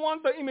you don't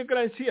want the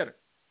immigrants here?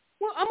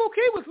 Well, I'm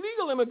okay with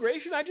legal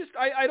immigration.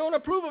 I don't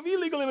approve of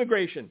illegal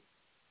immigration.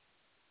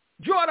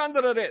 You are under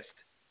arrest.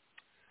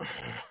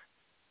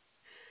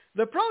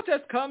 The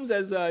protest comes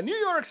as New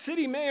York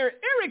City Mayor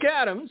Eric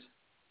Adams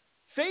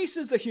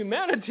faces a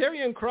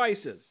humanitarian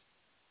crisis.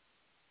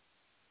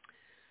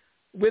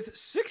 With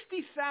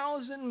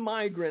 60,000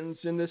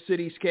 migrants in the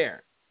city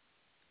scare.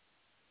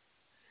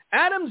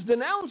 Adams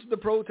denounced the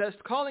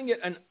protest, calling it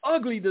an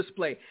ugly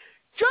display.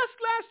 Just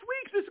last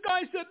week, this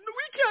guy said,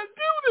 we can't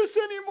do this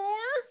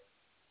anymore.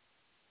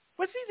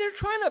 But see, they're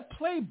trying to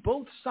play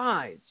both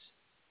sides.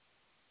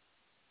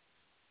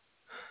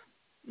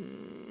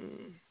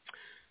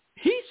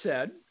 He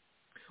said,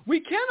 We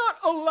cannot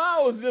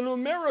allow the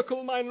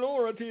numerical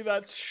minority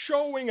that's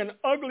showing an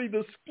ugly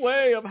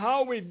display of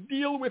how we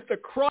deal with the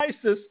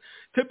crisis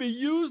to be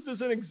used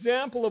as an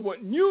example of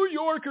what New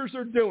Yorkers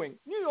are doing.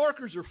 New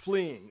Yorkers are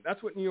fleeing.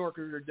 That's what New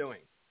Yorkers are doing.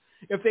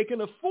 If they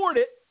can afford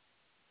it,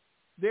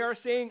 they are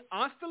saying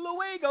hasta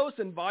luego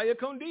and vaya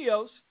con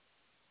Dios.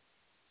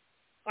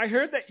 I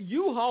heard that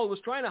U-Haul was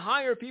trying to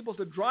hire people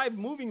to drive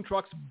moving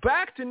trucks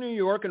back to New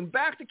York and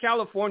back to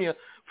California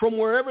from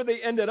wherever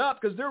they ended up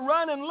because they're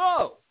running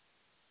low.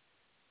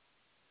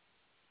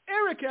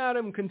 Eric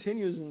Adam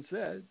continues and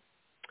says,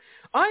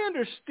 I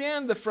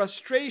understand the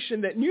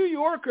frustration that New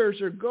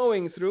Yorkers are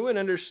going through and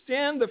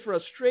understand the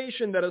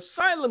frustration that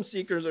asylum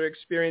seekers are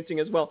experiencing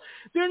as well.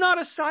 They're not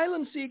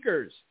asylum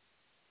seekers.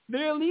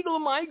 They're illegal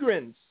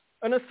migrants.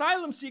 An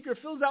asylum seeker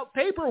fills out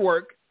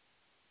paperwork,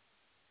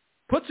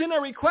 puts in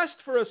a request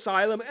for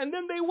asylum, and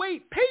then they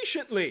wait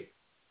patiently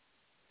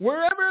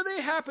wherever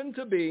they happen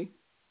to be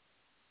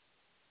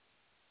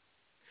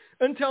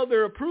until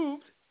they're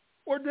approved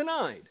or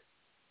denied.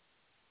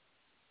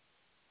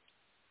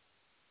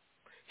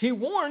 He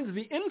warned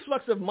the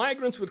influx of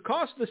migrants would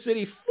cost the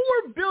city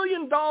 $4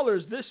 billion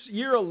this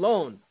year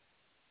alone.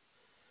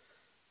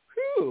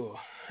 Whew,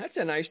 that's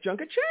a nice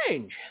chunk of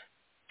change.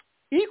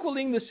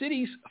 Equaling the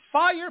city's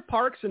fire,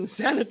 parks, and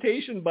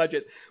sanitation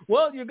budget.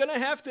 Well, you're going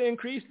to have to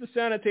increase the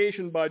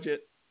sanitation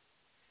budget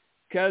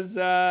because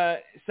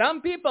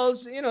some people,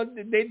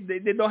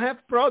 they don't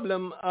have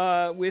problem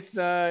with,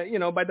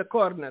 by the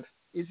corner.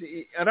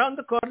 Around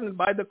the corner,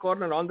 by the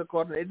corner, on the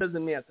corner, it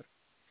doesn't matter.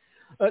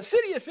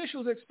 City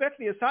officials expect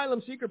the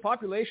asylum seeker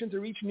population to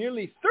reach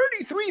nearly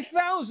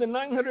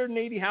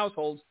 33,980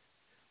 households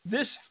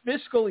this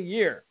fiscal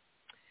year.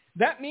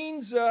 That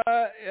means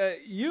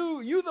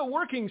you, the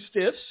working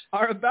stiffs,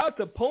 are about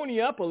to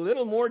pony up a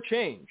little more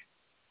change.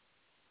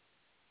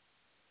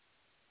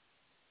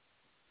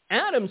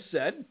 Adams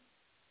said,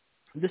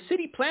 the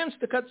city plans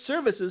to cut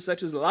services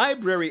such as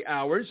library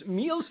hours,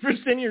 meals for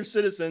senior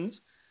citizens,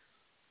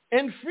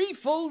 and free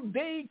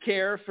full-day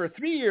care for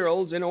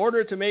 3-year-olds in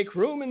order to make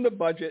room in the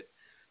budget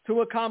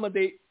to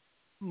accommodate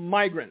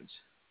migrants.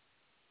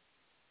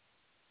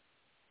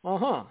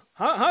 How's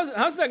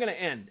that going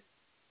to end?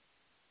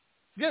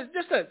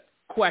 Just a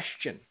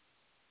question.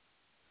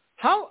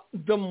 How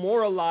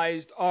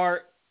demoralized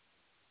are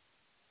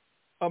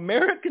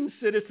American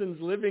citizens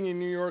living in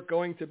New York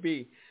going to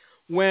be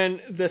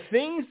when the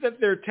things that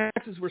their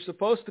taxes were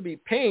supposed to be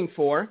paying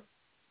for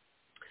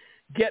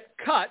get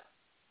cut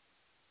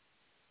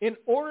in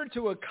order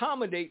to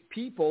accommodate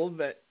people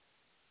that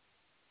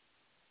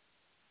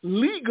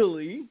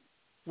legally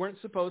weren't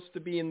supposed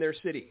to be in their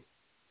city?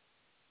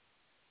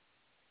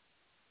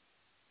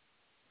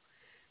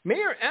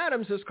 Mayor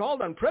Adams has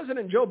called on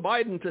President Joe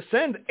Biden to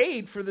send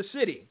aid for the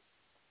city.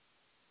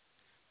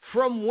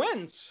 From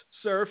whence,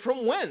 sir,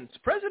 from whence?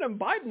 President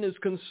Biden is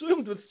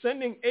consumed with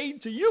sending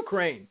aid to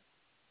Ukraine.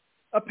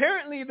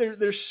 Apparently,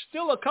 there's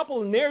still a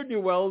couple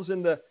ne'er-do-wells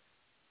in the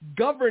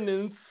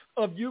governance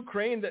of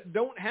Ukraine that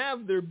don't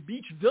have their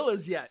beach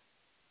villas yet.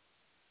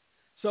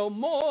 So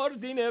more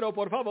dinero,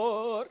 por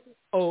favor.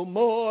 Oh,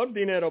 more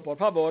dinero, por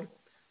favor.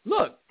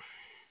 Look,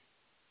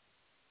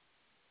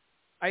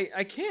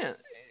 I can't.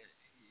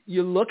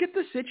 You look at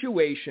the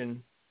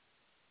situation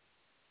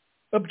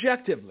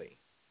objectively,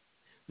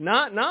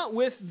 not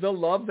with the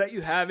love that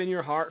you have in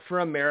your heart for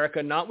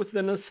America, not with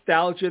the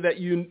nostalgia that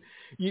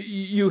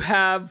you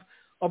have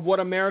of what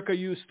America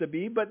used to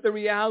be, but the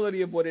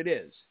reality of what it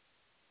is.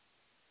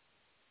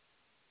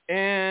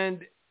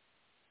 And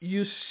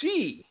you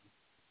see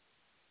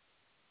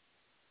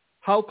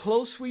how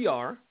close we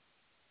are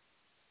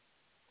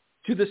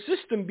to the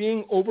system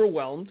being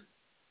overwhelmed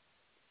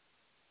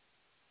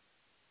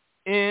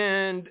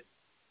and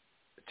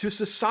to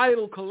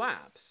societal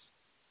collapse.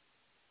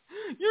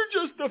 You're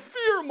just a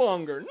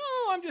fearmonger.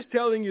 No, I'm just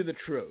telling you the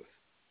truth.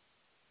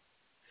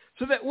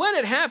 So that when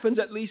it happens,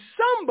 at least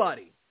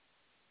somebody,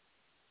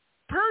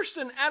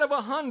 person out of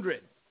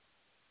 100,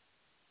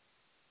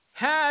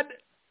 had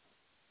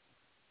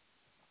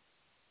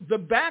the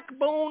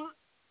backbone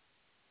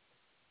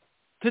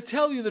to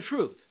tell you the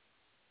truth.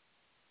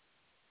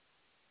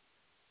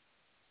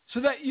 So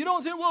that you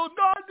don't say, well,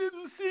 God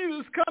didn't see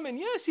this coming.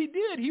 Yes, he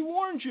did. He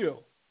warned you.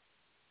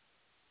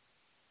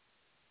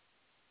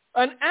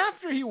 And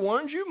after he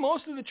warned you,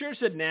 most of the church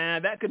said, nah,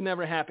 that could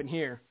never happen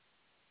here.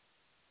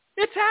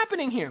 It's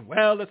happening here.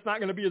 Well, that's not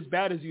going to be as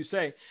bad as you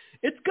say.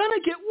 It's going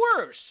to get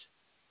worse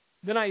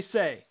than I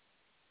say.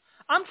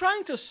 I'm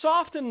trying to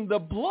soften the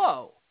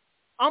blow.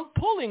 I'm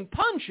pulling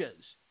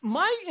punches.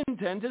 My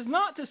intent is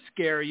not to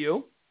scare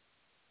you.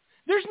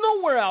 There's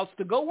nowhere else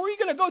to go. Where are you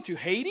going to go to?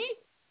 Haiti?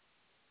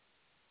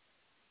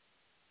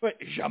 What,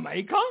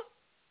 Jamaica?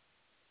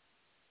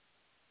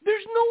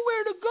 There's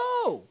nowhere to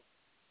go.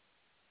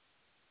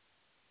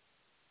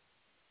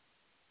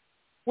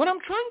 What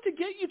I'm trying to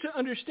get you to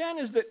understand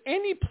is that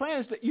any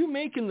plans that you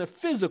make in the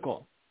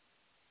physical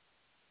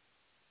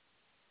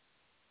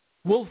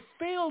will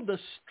fail the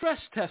stress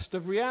test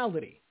of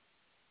reality.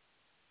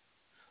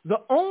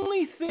 The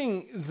only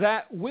thing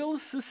that will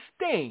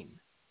sustain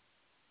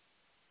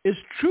is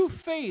true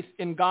faith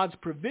in God's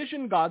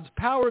provision, God's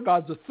power,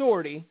 God's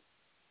authority,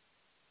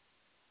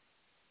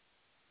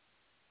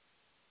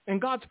 and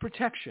God's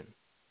protection.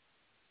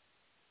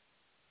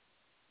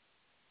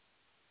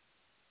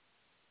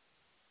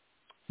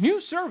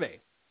 New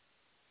survey.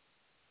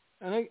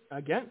 And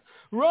again,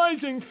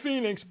 Rising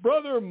Phoenix,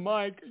 Brother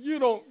Mike, you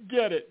don't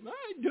get it.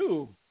 I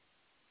do.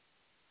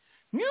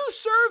 New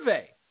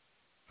survey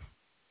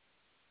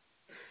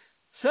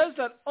says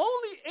that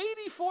only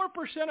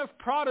 84% of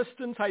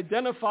Protestants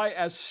identify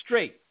as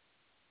straight.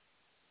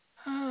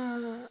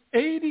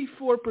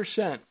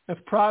 84%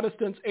 of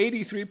Protestants,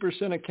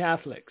 83% of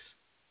Catholics.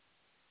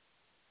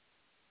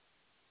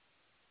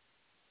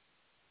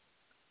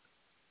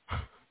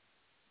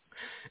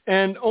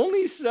 And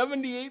only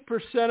 78%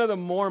 of the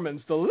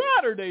Mormons, the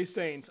Latter-day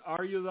Saints,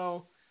 are you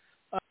though,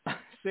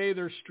 say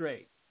they're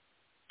straight.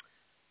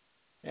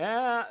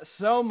 Yeah,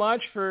 so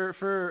much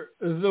for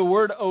the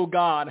word, oh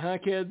God, huh,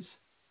 kids?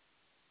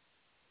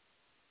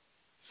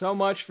 So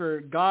much for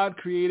God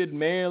created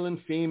male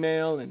and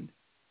female, and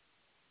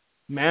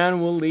man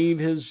will leave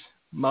his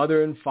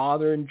mother and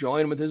father and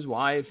join with his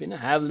wife and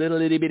have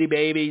little itty-bitty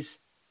babies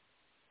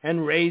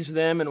and raise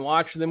them and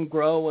watch them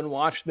grow and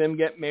watch them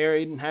get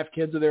married and have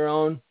kids of their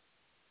own.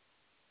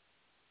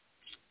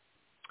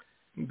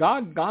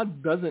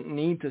 God doesn't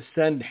need to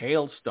send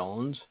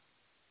hailstones.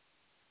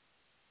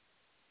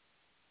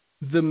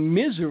 The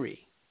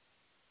misery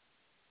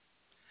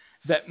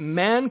that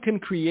man can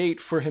create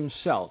for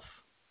himself,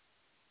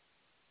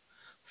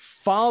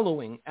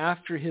 following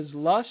after his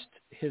lust,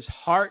 his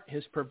heart,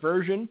 his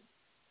perversion,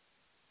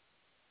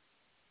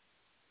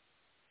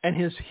 and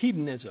his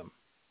hedonism,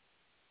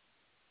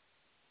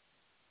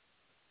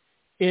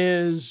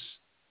 is,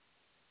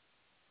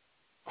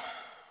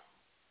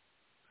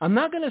 I'm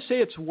not going to say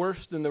it's worse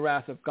than the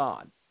wrath of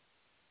God,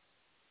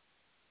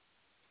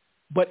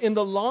 but in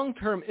the long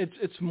term,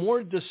 it's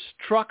more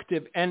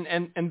destructive, and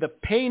the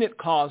pain it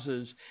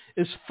causes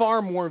is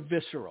far more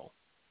visceral.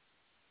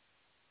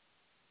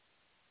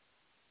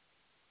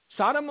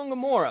 Sodom and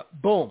Gomorrah,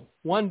 boom,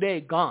 one day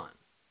gone.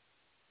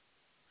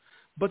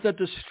 But the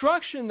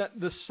destruction that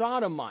the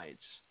Sodomites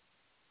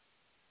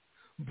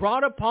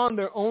brought upon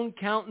their own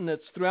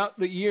countenance throughout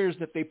the years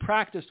that they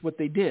practiced what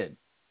they did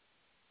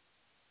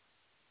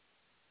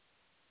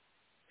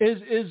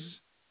is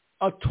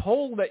a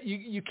toll that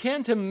you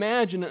can't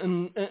imagine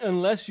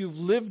unless you've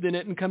lived in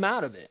it and come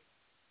out of it.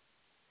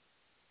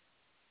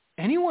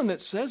 Anyone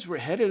that says we're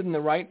headed in the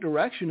right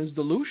direction is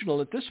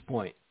delusional at this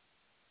point.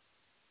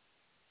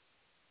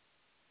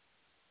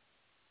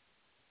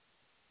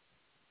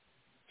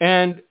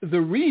 And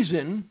the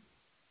reason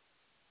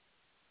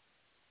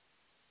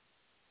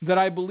that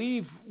I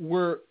believe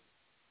we're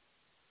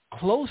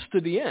close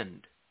to the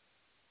end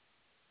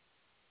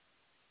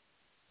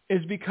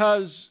is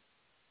because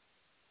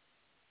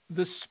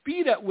the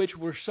speed at which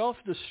we're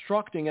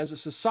self-destructing as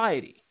a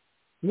society,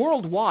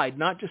 worldwide,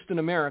 not just in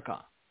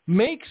America,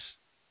 makes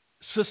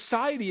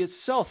society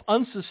itself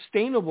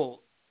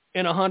unsustainable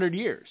in 100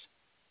 years.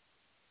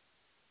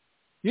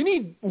 You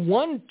need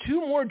 1-2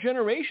 more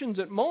generations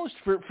at most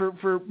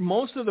for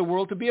most of the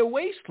world to be a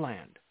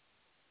wasteland.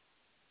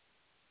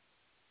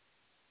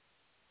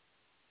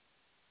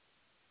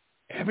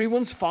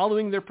 Everyone's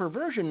following their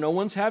perversion. No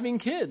one's having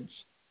kids.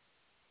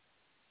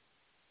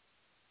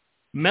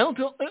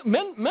 Mental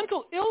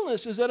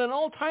illness is at an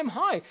all-time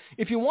high.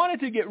 If you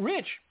wanted to get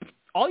rich,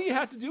 all you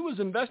had to do was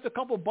invest a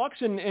couple bucks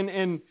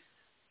in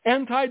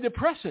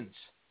antidepressants.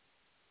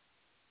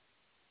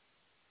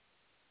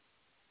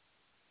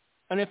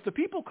 And if the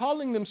people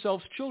calling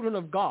themselves children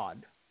of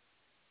God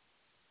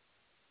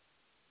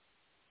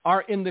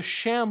are in the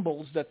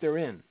shambles that they're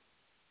in,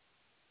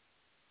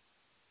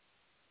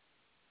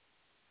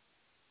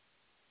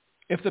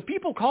 if the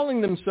people calling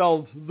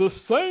themselves the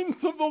saints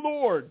of the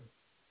Lord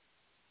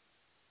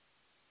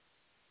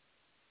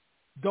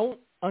don't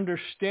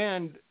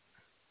understand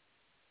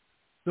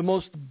the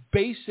most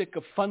basic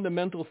of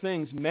fundamental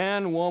things,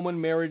 man, woman,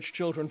 marriage,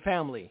 children,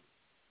 family,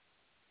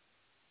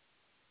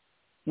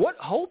 what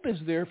hope is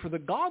there for the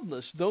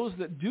godless, those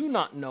that do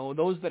not know,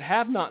 those that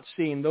have not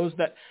seen, those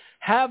that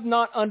have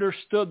not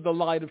understood the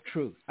light of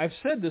truth? I've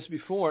said this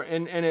before,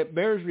 and it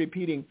bears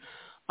repeating.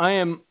 I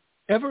am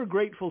ever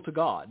grateful to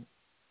God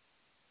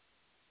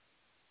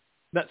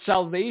that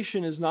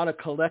salvation is not a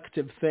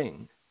collective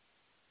thing.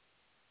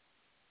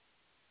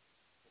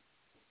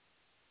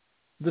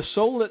 The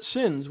soul that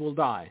sins will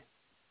die.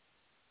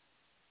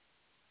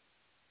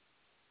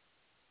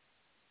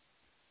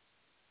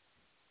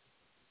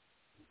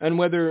 And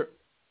whether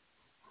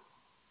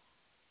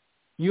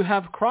you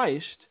have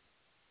Christ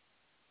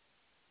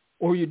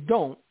or you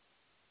don't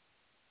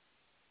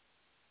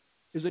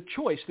is a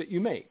choice that you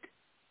make.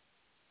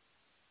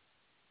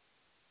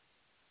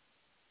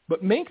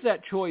 But make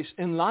that choice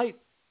in light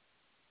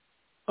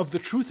of the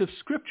truth of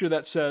Scripture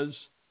that says,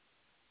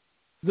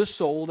 the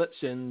soul that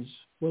sins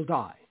will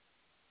die.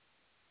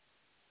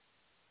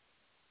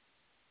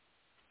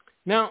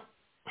 Now,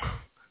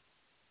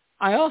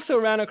 I also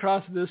ran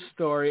across this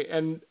story,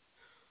 and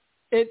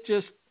it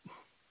just,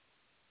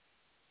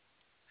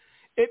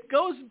 it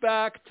goes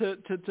back to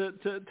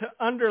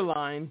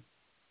underline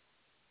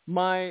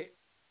my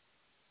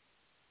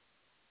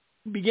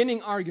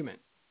beginning argument.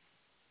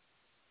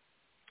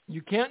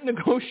 You can't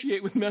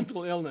negotiate with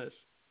mental illness.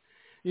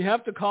 You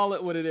have to call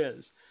it what it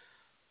is.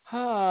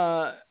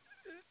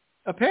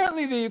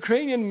 Apparently, the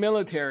Ukrainian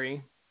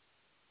military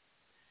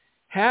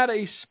had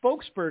a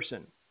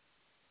spokesperson.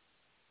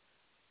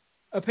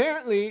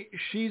 Apparently,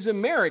 she's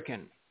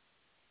American.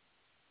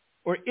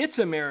 Or it's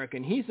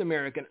American. He's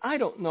American. I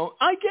don't know.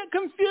 I get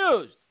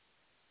confused.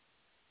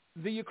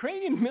 The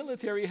Ukrainian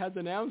military has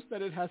announced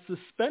that it has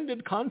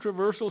suspended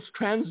controversial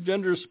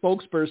transgender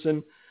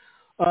spokesperson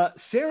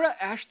Sarah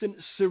Ashton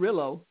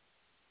Cirillo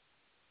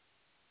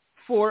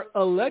for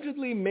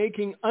allegedly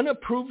making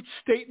unapproved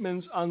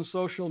statements on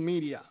social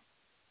media.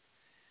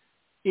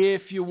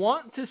 If you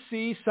want to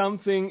see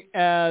something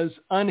as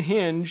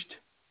unhinged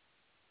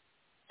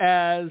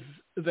as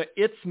the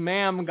It's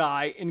Ma'am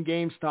guy in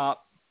GameStop,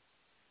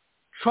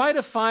 try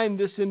to find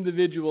this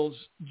individual's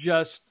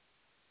just,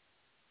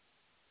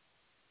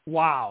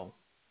 wow.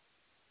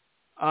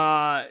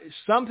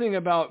 Something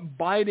about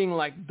biting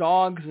like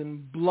dogs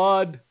and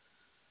blood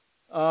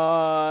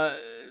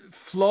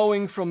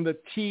flowing from the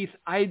teeth.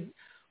 I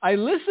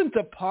listened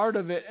to part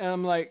of it and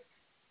I'm like,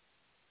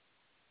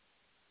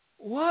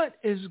 what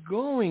is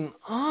going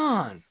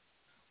on?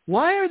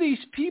 Why are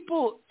these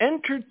people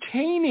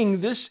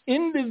entertaining this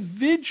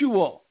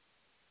individual?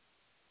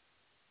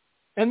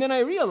 And then I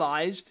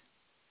realized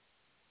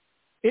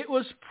it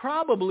was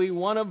probably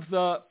one of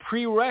the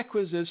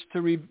prerequisites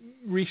to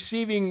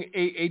receiving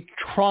a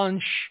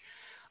tranche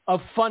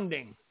of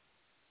funding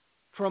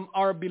from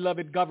our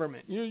beloved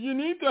government. You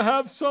need to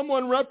have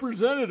someone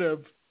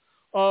representative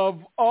of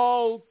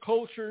all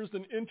cultures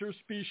and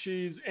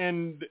interspecies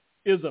and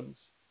isms.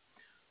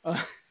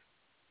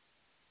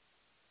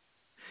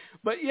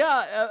 But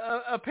yeah,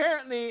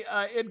 apparently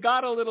it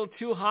got a little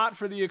too hot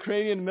for the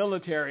Ukrainian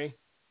military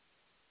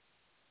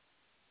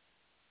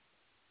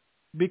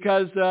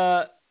because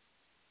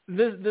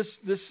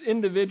this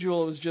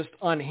individual was just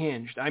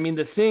unhinged. I mean,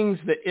 the things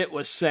that it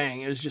was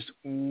saying is just,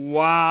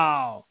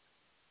 wow.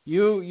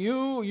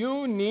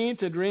 You need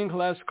to drink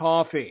less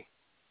coffee.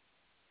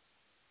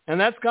 And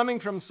that's coming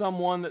from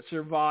someone that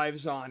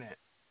survives on it.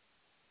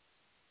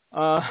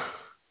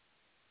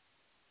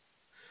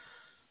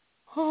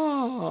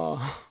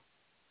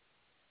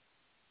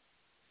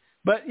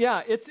 But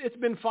yeah, it's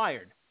been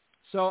fired.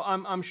 So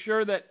I'm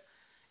sure that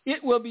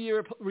it will be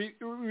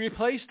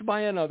replaced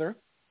by another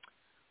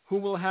who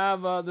will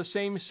have the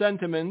same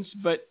sentiments,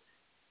 but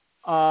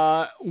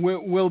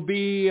will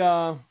be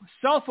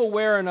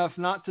self-aware enough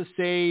not to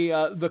say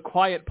the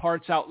quiet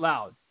parts out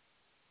loud.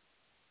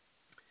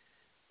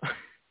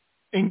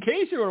 In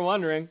case you were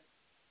wondering,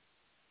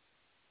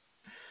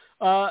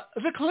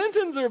 the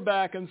Clintons are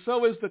back, and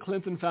so is the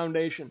Clinton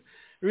Foundation.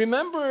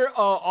 Remember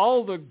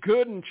all the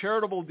good and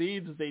charitable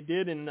deeds they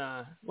did in,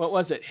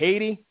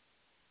 Haiti?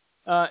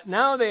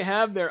 Now they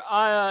have their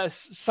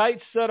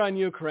sights set on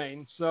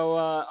Ukraine. So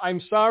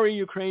I'm sorry,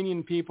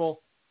 Ukrainian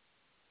people.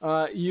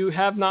 You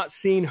have not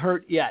seen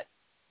hurt yet.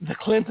 The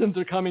Clintons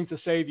are coming to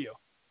save you.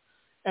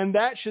 And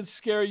that should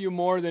scare you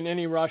more than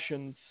any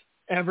Russians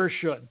ever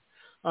should.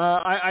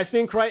 I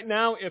think right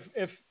now,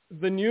 if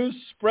the news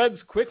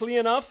spreads quickly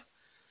enough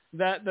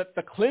that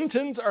the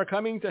Clintons are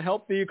coming to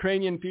help the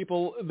Ukrainian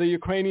people, the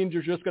Ukrainians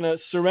are just going to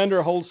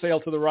surrender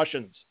wholesale to the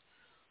Russians.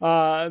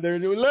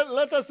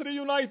 Let us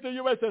reunite the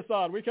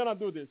USSR. We cannot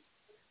do this.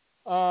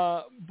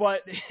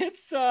 But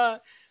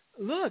it's,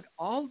 look,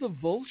 all the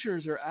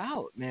vultures are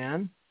out,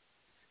 man.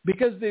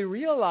 Because they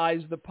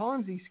realize the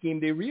Ponzi scheme.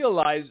 They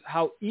realize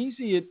how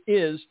easy it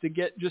is to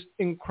get just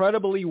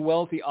incredibly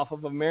wealthy off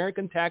of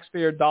American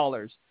taxpayer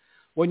dollars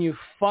when you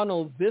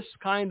funnel this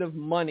kind of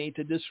money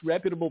to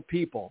disreputable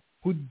people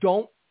who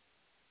don't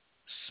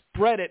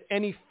spread it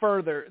any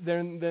further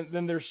than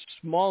their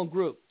small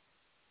group,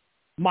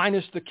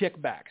 minus the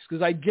kickbacks.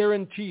 Because I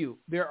guarantee you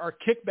there are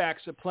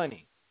kickbacks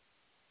aplenty.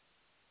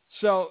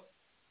 So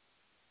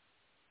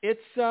it's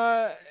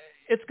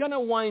going to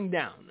wind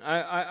down.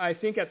 I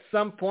think at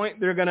some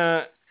point they're going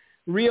to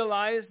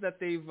realize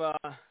that they've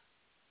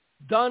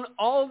done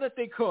all that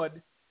they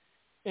could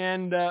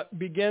and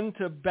begin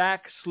to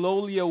back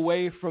slowly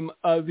away from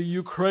the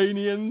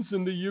Ukrainians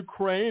and the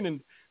Ukraine and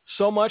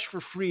so much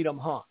for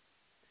freedom,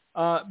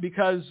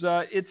 because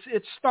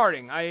it's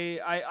starting.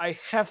 I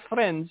have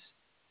friends.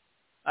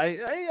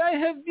 I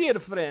have dear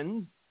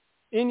friends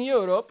in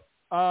Europe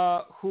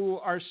who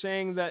are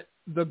saying that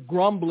the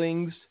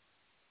grumblings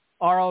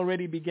are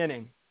already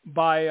beginning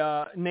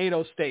by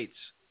NATO states,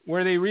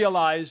 where they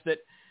realize that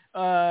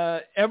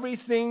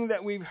everything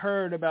that we've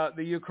heard about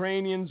the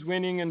Ukrainians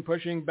winning and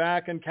pushing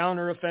back and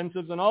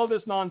counteroffensives and all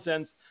this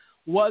nonsense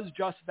was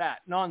just that,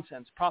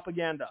 nonsense,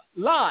 propaganda,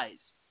 lies,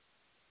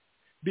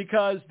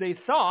 because they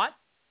thought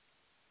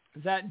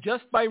that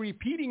just by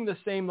repeating the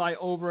same lie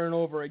over and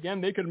over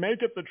again, they could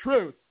make it the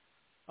truth.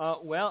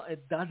 Well,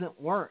 it doesn't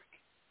work.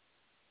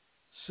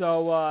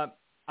 So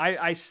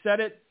I said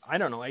it, I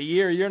don't know, a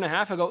year and a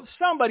half ago.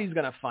 Somebody's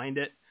going to find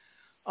it.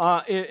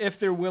 if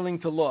they're willing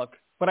to look.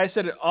 But I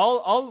said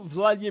all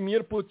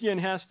Vladimir Putin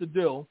has to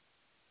do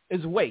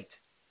is wait.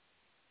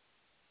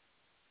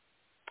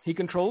 He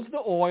controls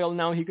the oil.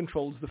 Now he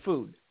controls the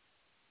food.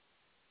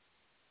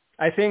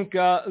 I think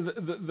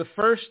the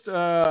first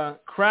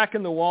crack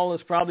in the wall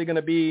is probably going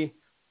to be,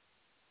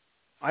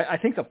 I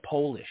think, the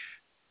Polish,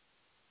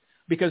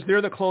 because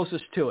they're the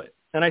closest to it.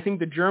 And I think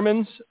the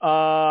Germans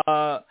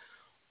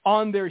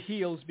on their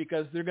heels,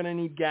 because they're going to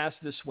need gas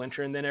this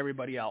winter, and then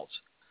everybody else.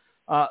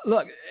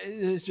 Look,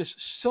 there's just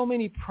so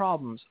many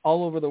problems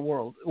all over the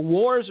world.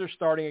 Wars are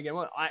starting again.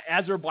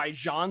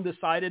 Azerbaijan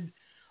decided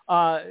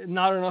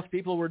not enough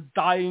people were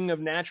dying of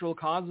natural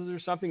causes or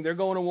something. They're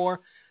going to war.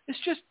 It's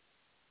just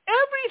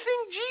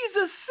everything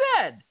Jesus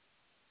said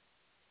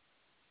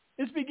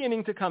is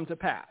beginning to come to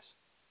pass.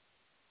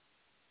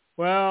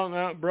 Well,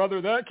 now,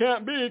 brother, that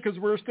can't be because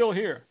we're still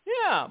here.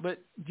 Yeah, but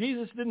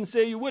Jesus didn't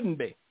say you wouldn't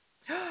be.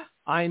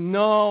 I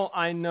know.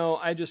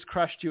 I just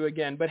crushed you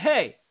again. But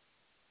hey,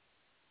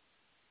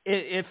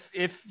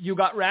 if you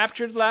got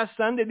raptured last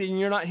Sunday, then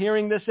you're not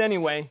hearing this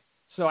anyway,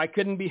 so I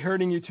couldn't be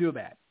hurting you too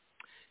bad.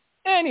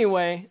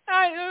 Anyway,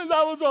 that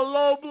was a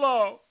low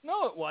blow.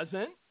 No, it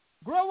wasn't.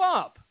 Grow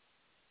up.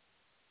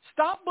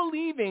 Stop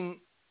believing.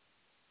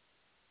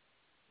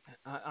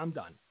 I'm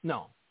done.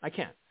 No, I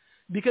can't,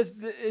 because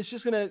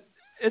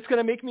it's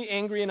gonna make me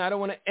angry, and I don't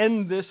want to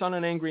end this on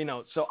an angry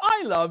note. So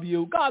I love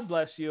you. God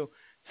bless you.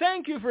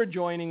 Thank you for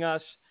joining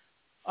us.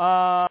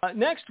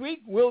 Next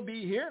week we'll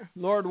be here,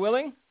 Lord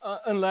willing,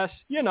 unless,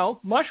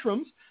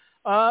 mushrooms,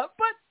 but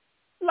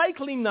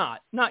likely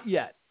not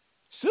yet.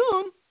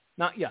 Soon,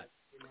 not yet.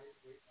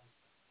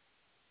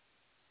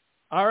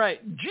 All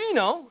right,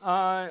 Gino,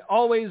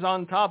 always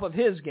on top of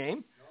his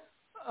game,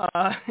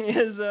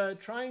 is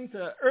trying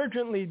to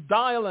urgently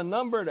dial a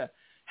number to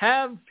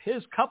have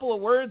his couple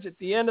of words at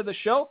the end of the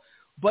show,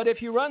 but if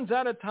he runs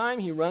out of time,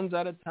 he runs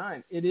out of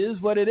time. It is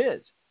what it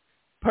is.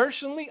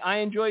 Personally, I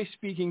enjoy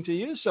speaking to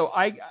you, so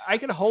I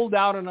can hold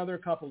out another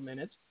couple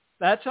minutes.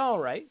 That's all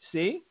right.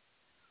 See?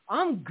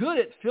 I'm good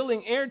at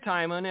filling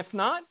airtime, and if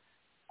not,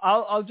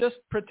 I'll just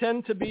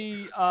pretend to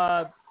be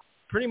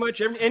pretty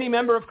much any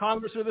member of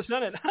Congress or the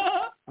Senate.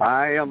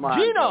 I am on,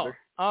 Gino. brother.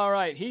 All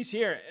right, he's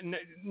here.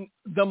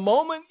 The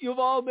moment you've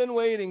all been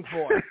waiting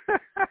for.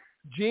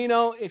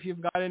 Gino, if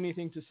you've got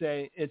anything to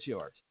say, it's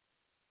yours.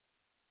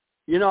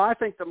 I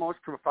think the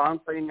most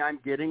profound thing I'm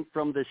getting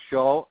from this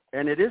show,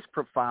 and it is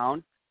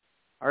profound,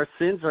 our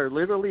sins are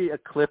literally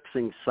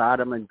eclipsing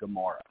Sodom and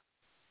Gomorrah.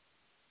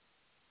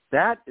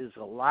 That is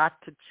a lot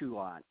to chew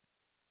on.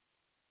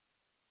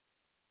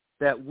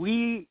 That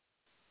we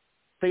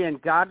say, in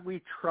God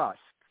we trust,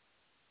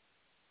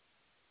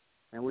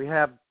 and we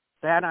have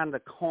that on the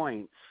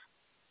coins,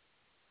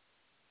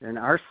 and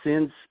our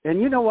sins.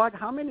 And you know what?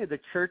 How many of the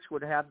church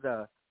would have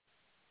the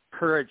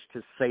courage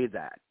to say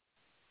that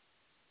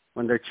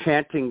when they're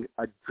chanting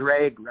a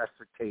drag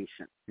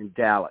recitation in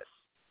Dallas?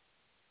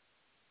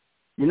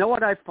 You know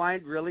what I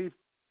find really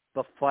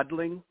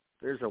befuddling?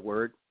 There's a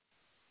word.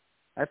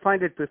 I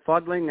find it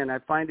befuddling, and I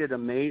find it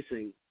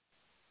amazing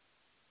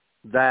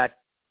that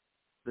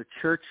the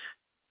church,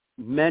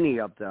 many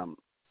of them,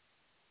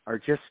 are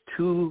just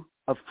too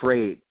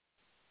afraid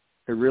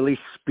to really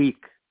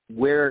speak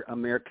where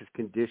America's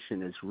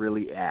condition is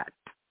really at.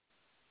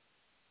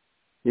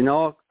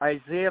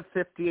 Isaiah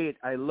 58,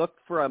 I looked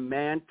for a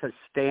man to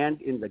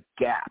stand in the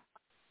gap,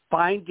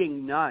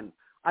 finding none.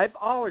 I've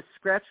always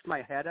scratched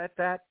my head at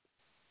that.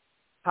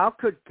 How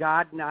could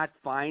God not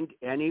find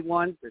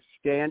anyone to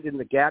stand in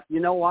the gap? You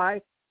know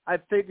why? I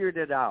figured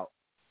it out.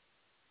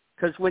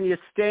 Because when you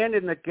stand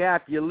in the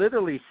gap, you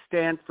literally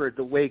stand for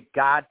the way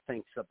God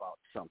thinks about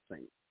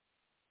something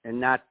and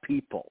not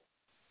people.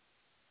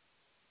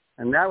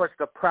 And that was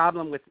the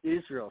problem with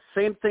Israel.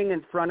 Same thing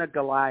in front of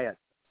Goliath,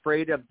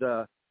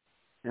 and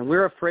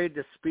we're afraid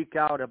to speak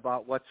out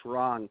about what's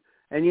wrong.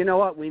 And you know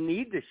what? We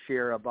need to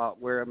share about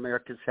where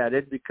America's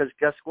headed, because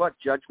guess what?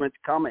 Judgment's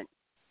coming.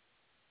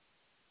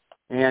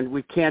 And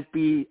we can't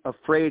be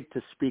afraid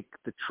to speak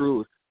the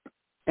truth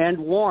and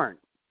warn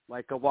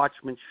like a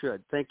watchman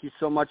should. Thank you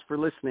so much for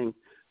listening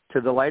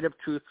to the Light of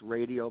Truth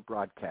radio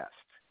broadcast.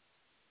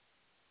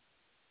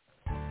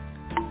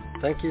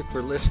 Thank you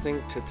for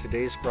listening to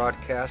today's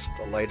broadcast,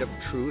 The Light of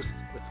Truth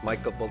with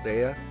Michael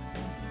Boldea.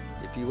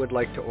 If you would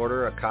like to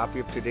order a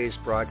copy of today's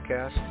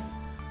broadcast,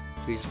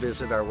 please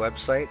visit our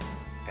website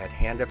at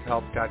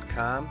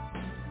handofhelp.com.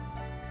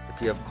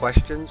 If you have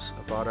questions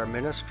about our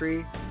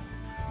ministry,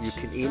 you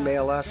can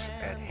email us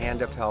at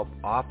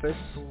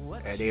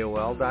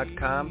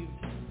handofhelpoffice@aol.com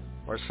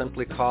or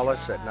simply call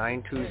us at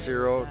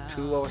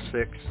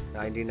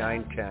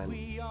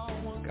 920-206-9910.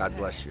 God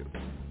bless you.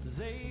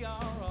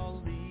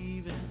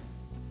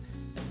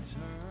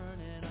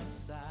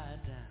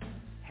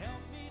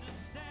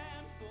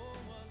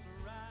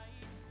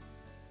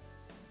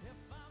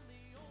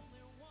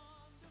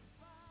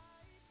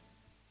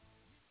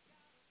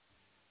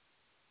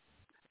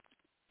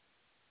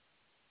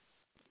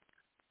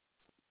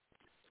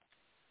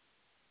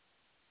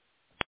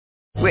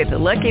 With the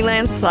Lucky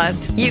Land Slots,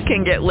 you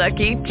can get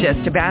lucky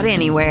just about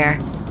anywhere.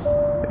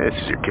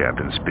 This is your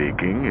captain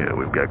speaking.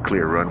 We've got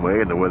clear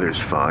runway and the weather's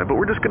fine, but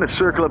we're just going to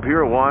circle up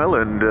here a while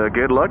and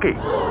get lucky.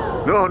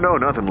 No,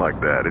 nothing like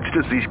that. It's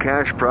just these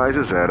cash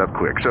prizes add up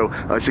quick. So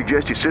I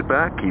suggest you sit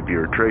back, keep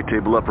your tray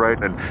table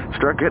upright, and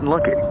start getting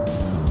lucky.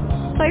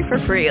 Play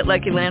for free at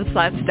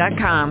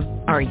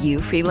LuckyLandSlots.com. Are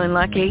you feeling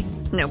lucky?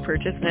 No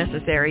purchase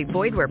necessary.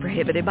 Void where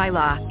prohibited by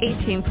law.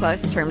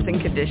 18+ terms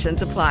and conditions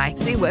apply.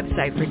 See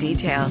website for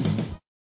details.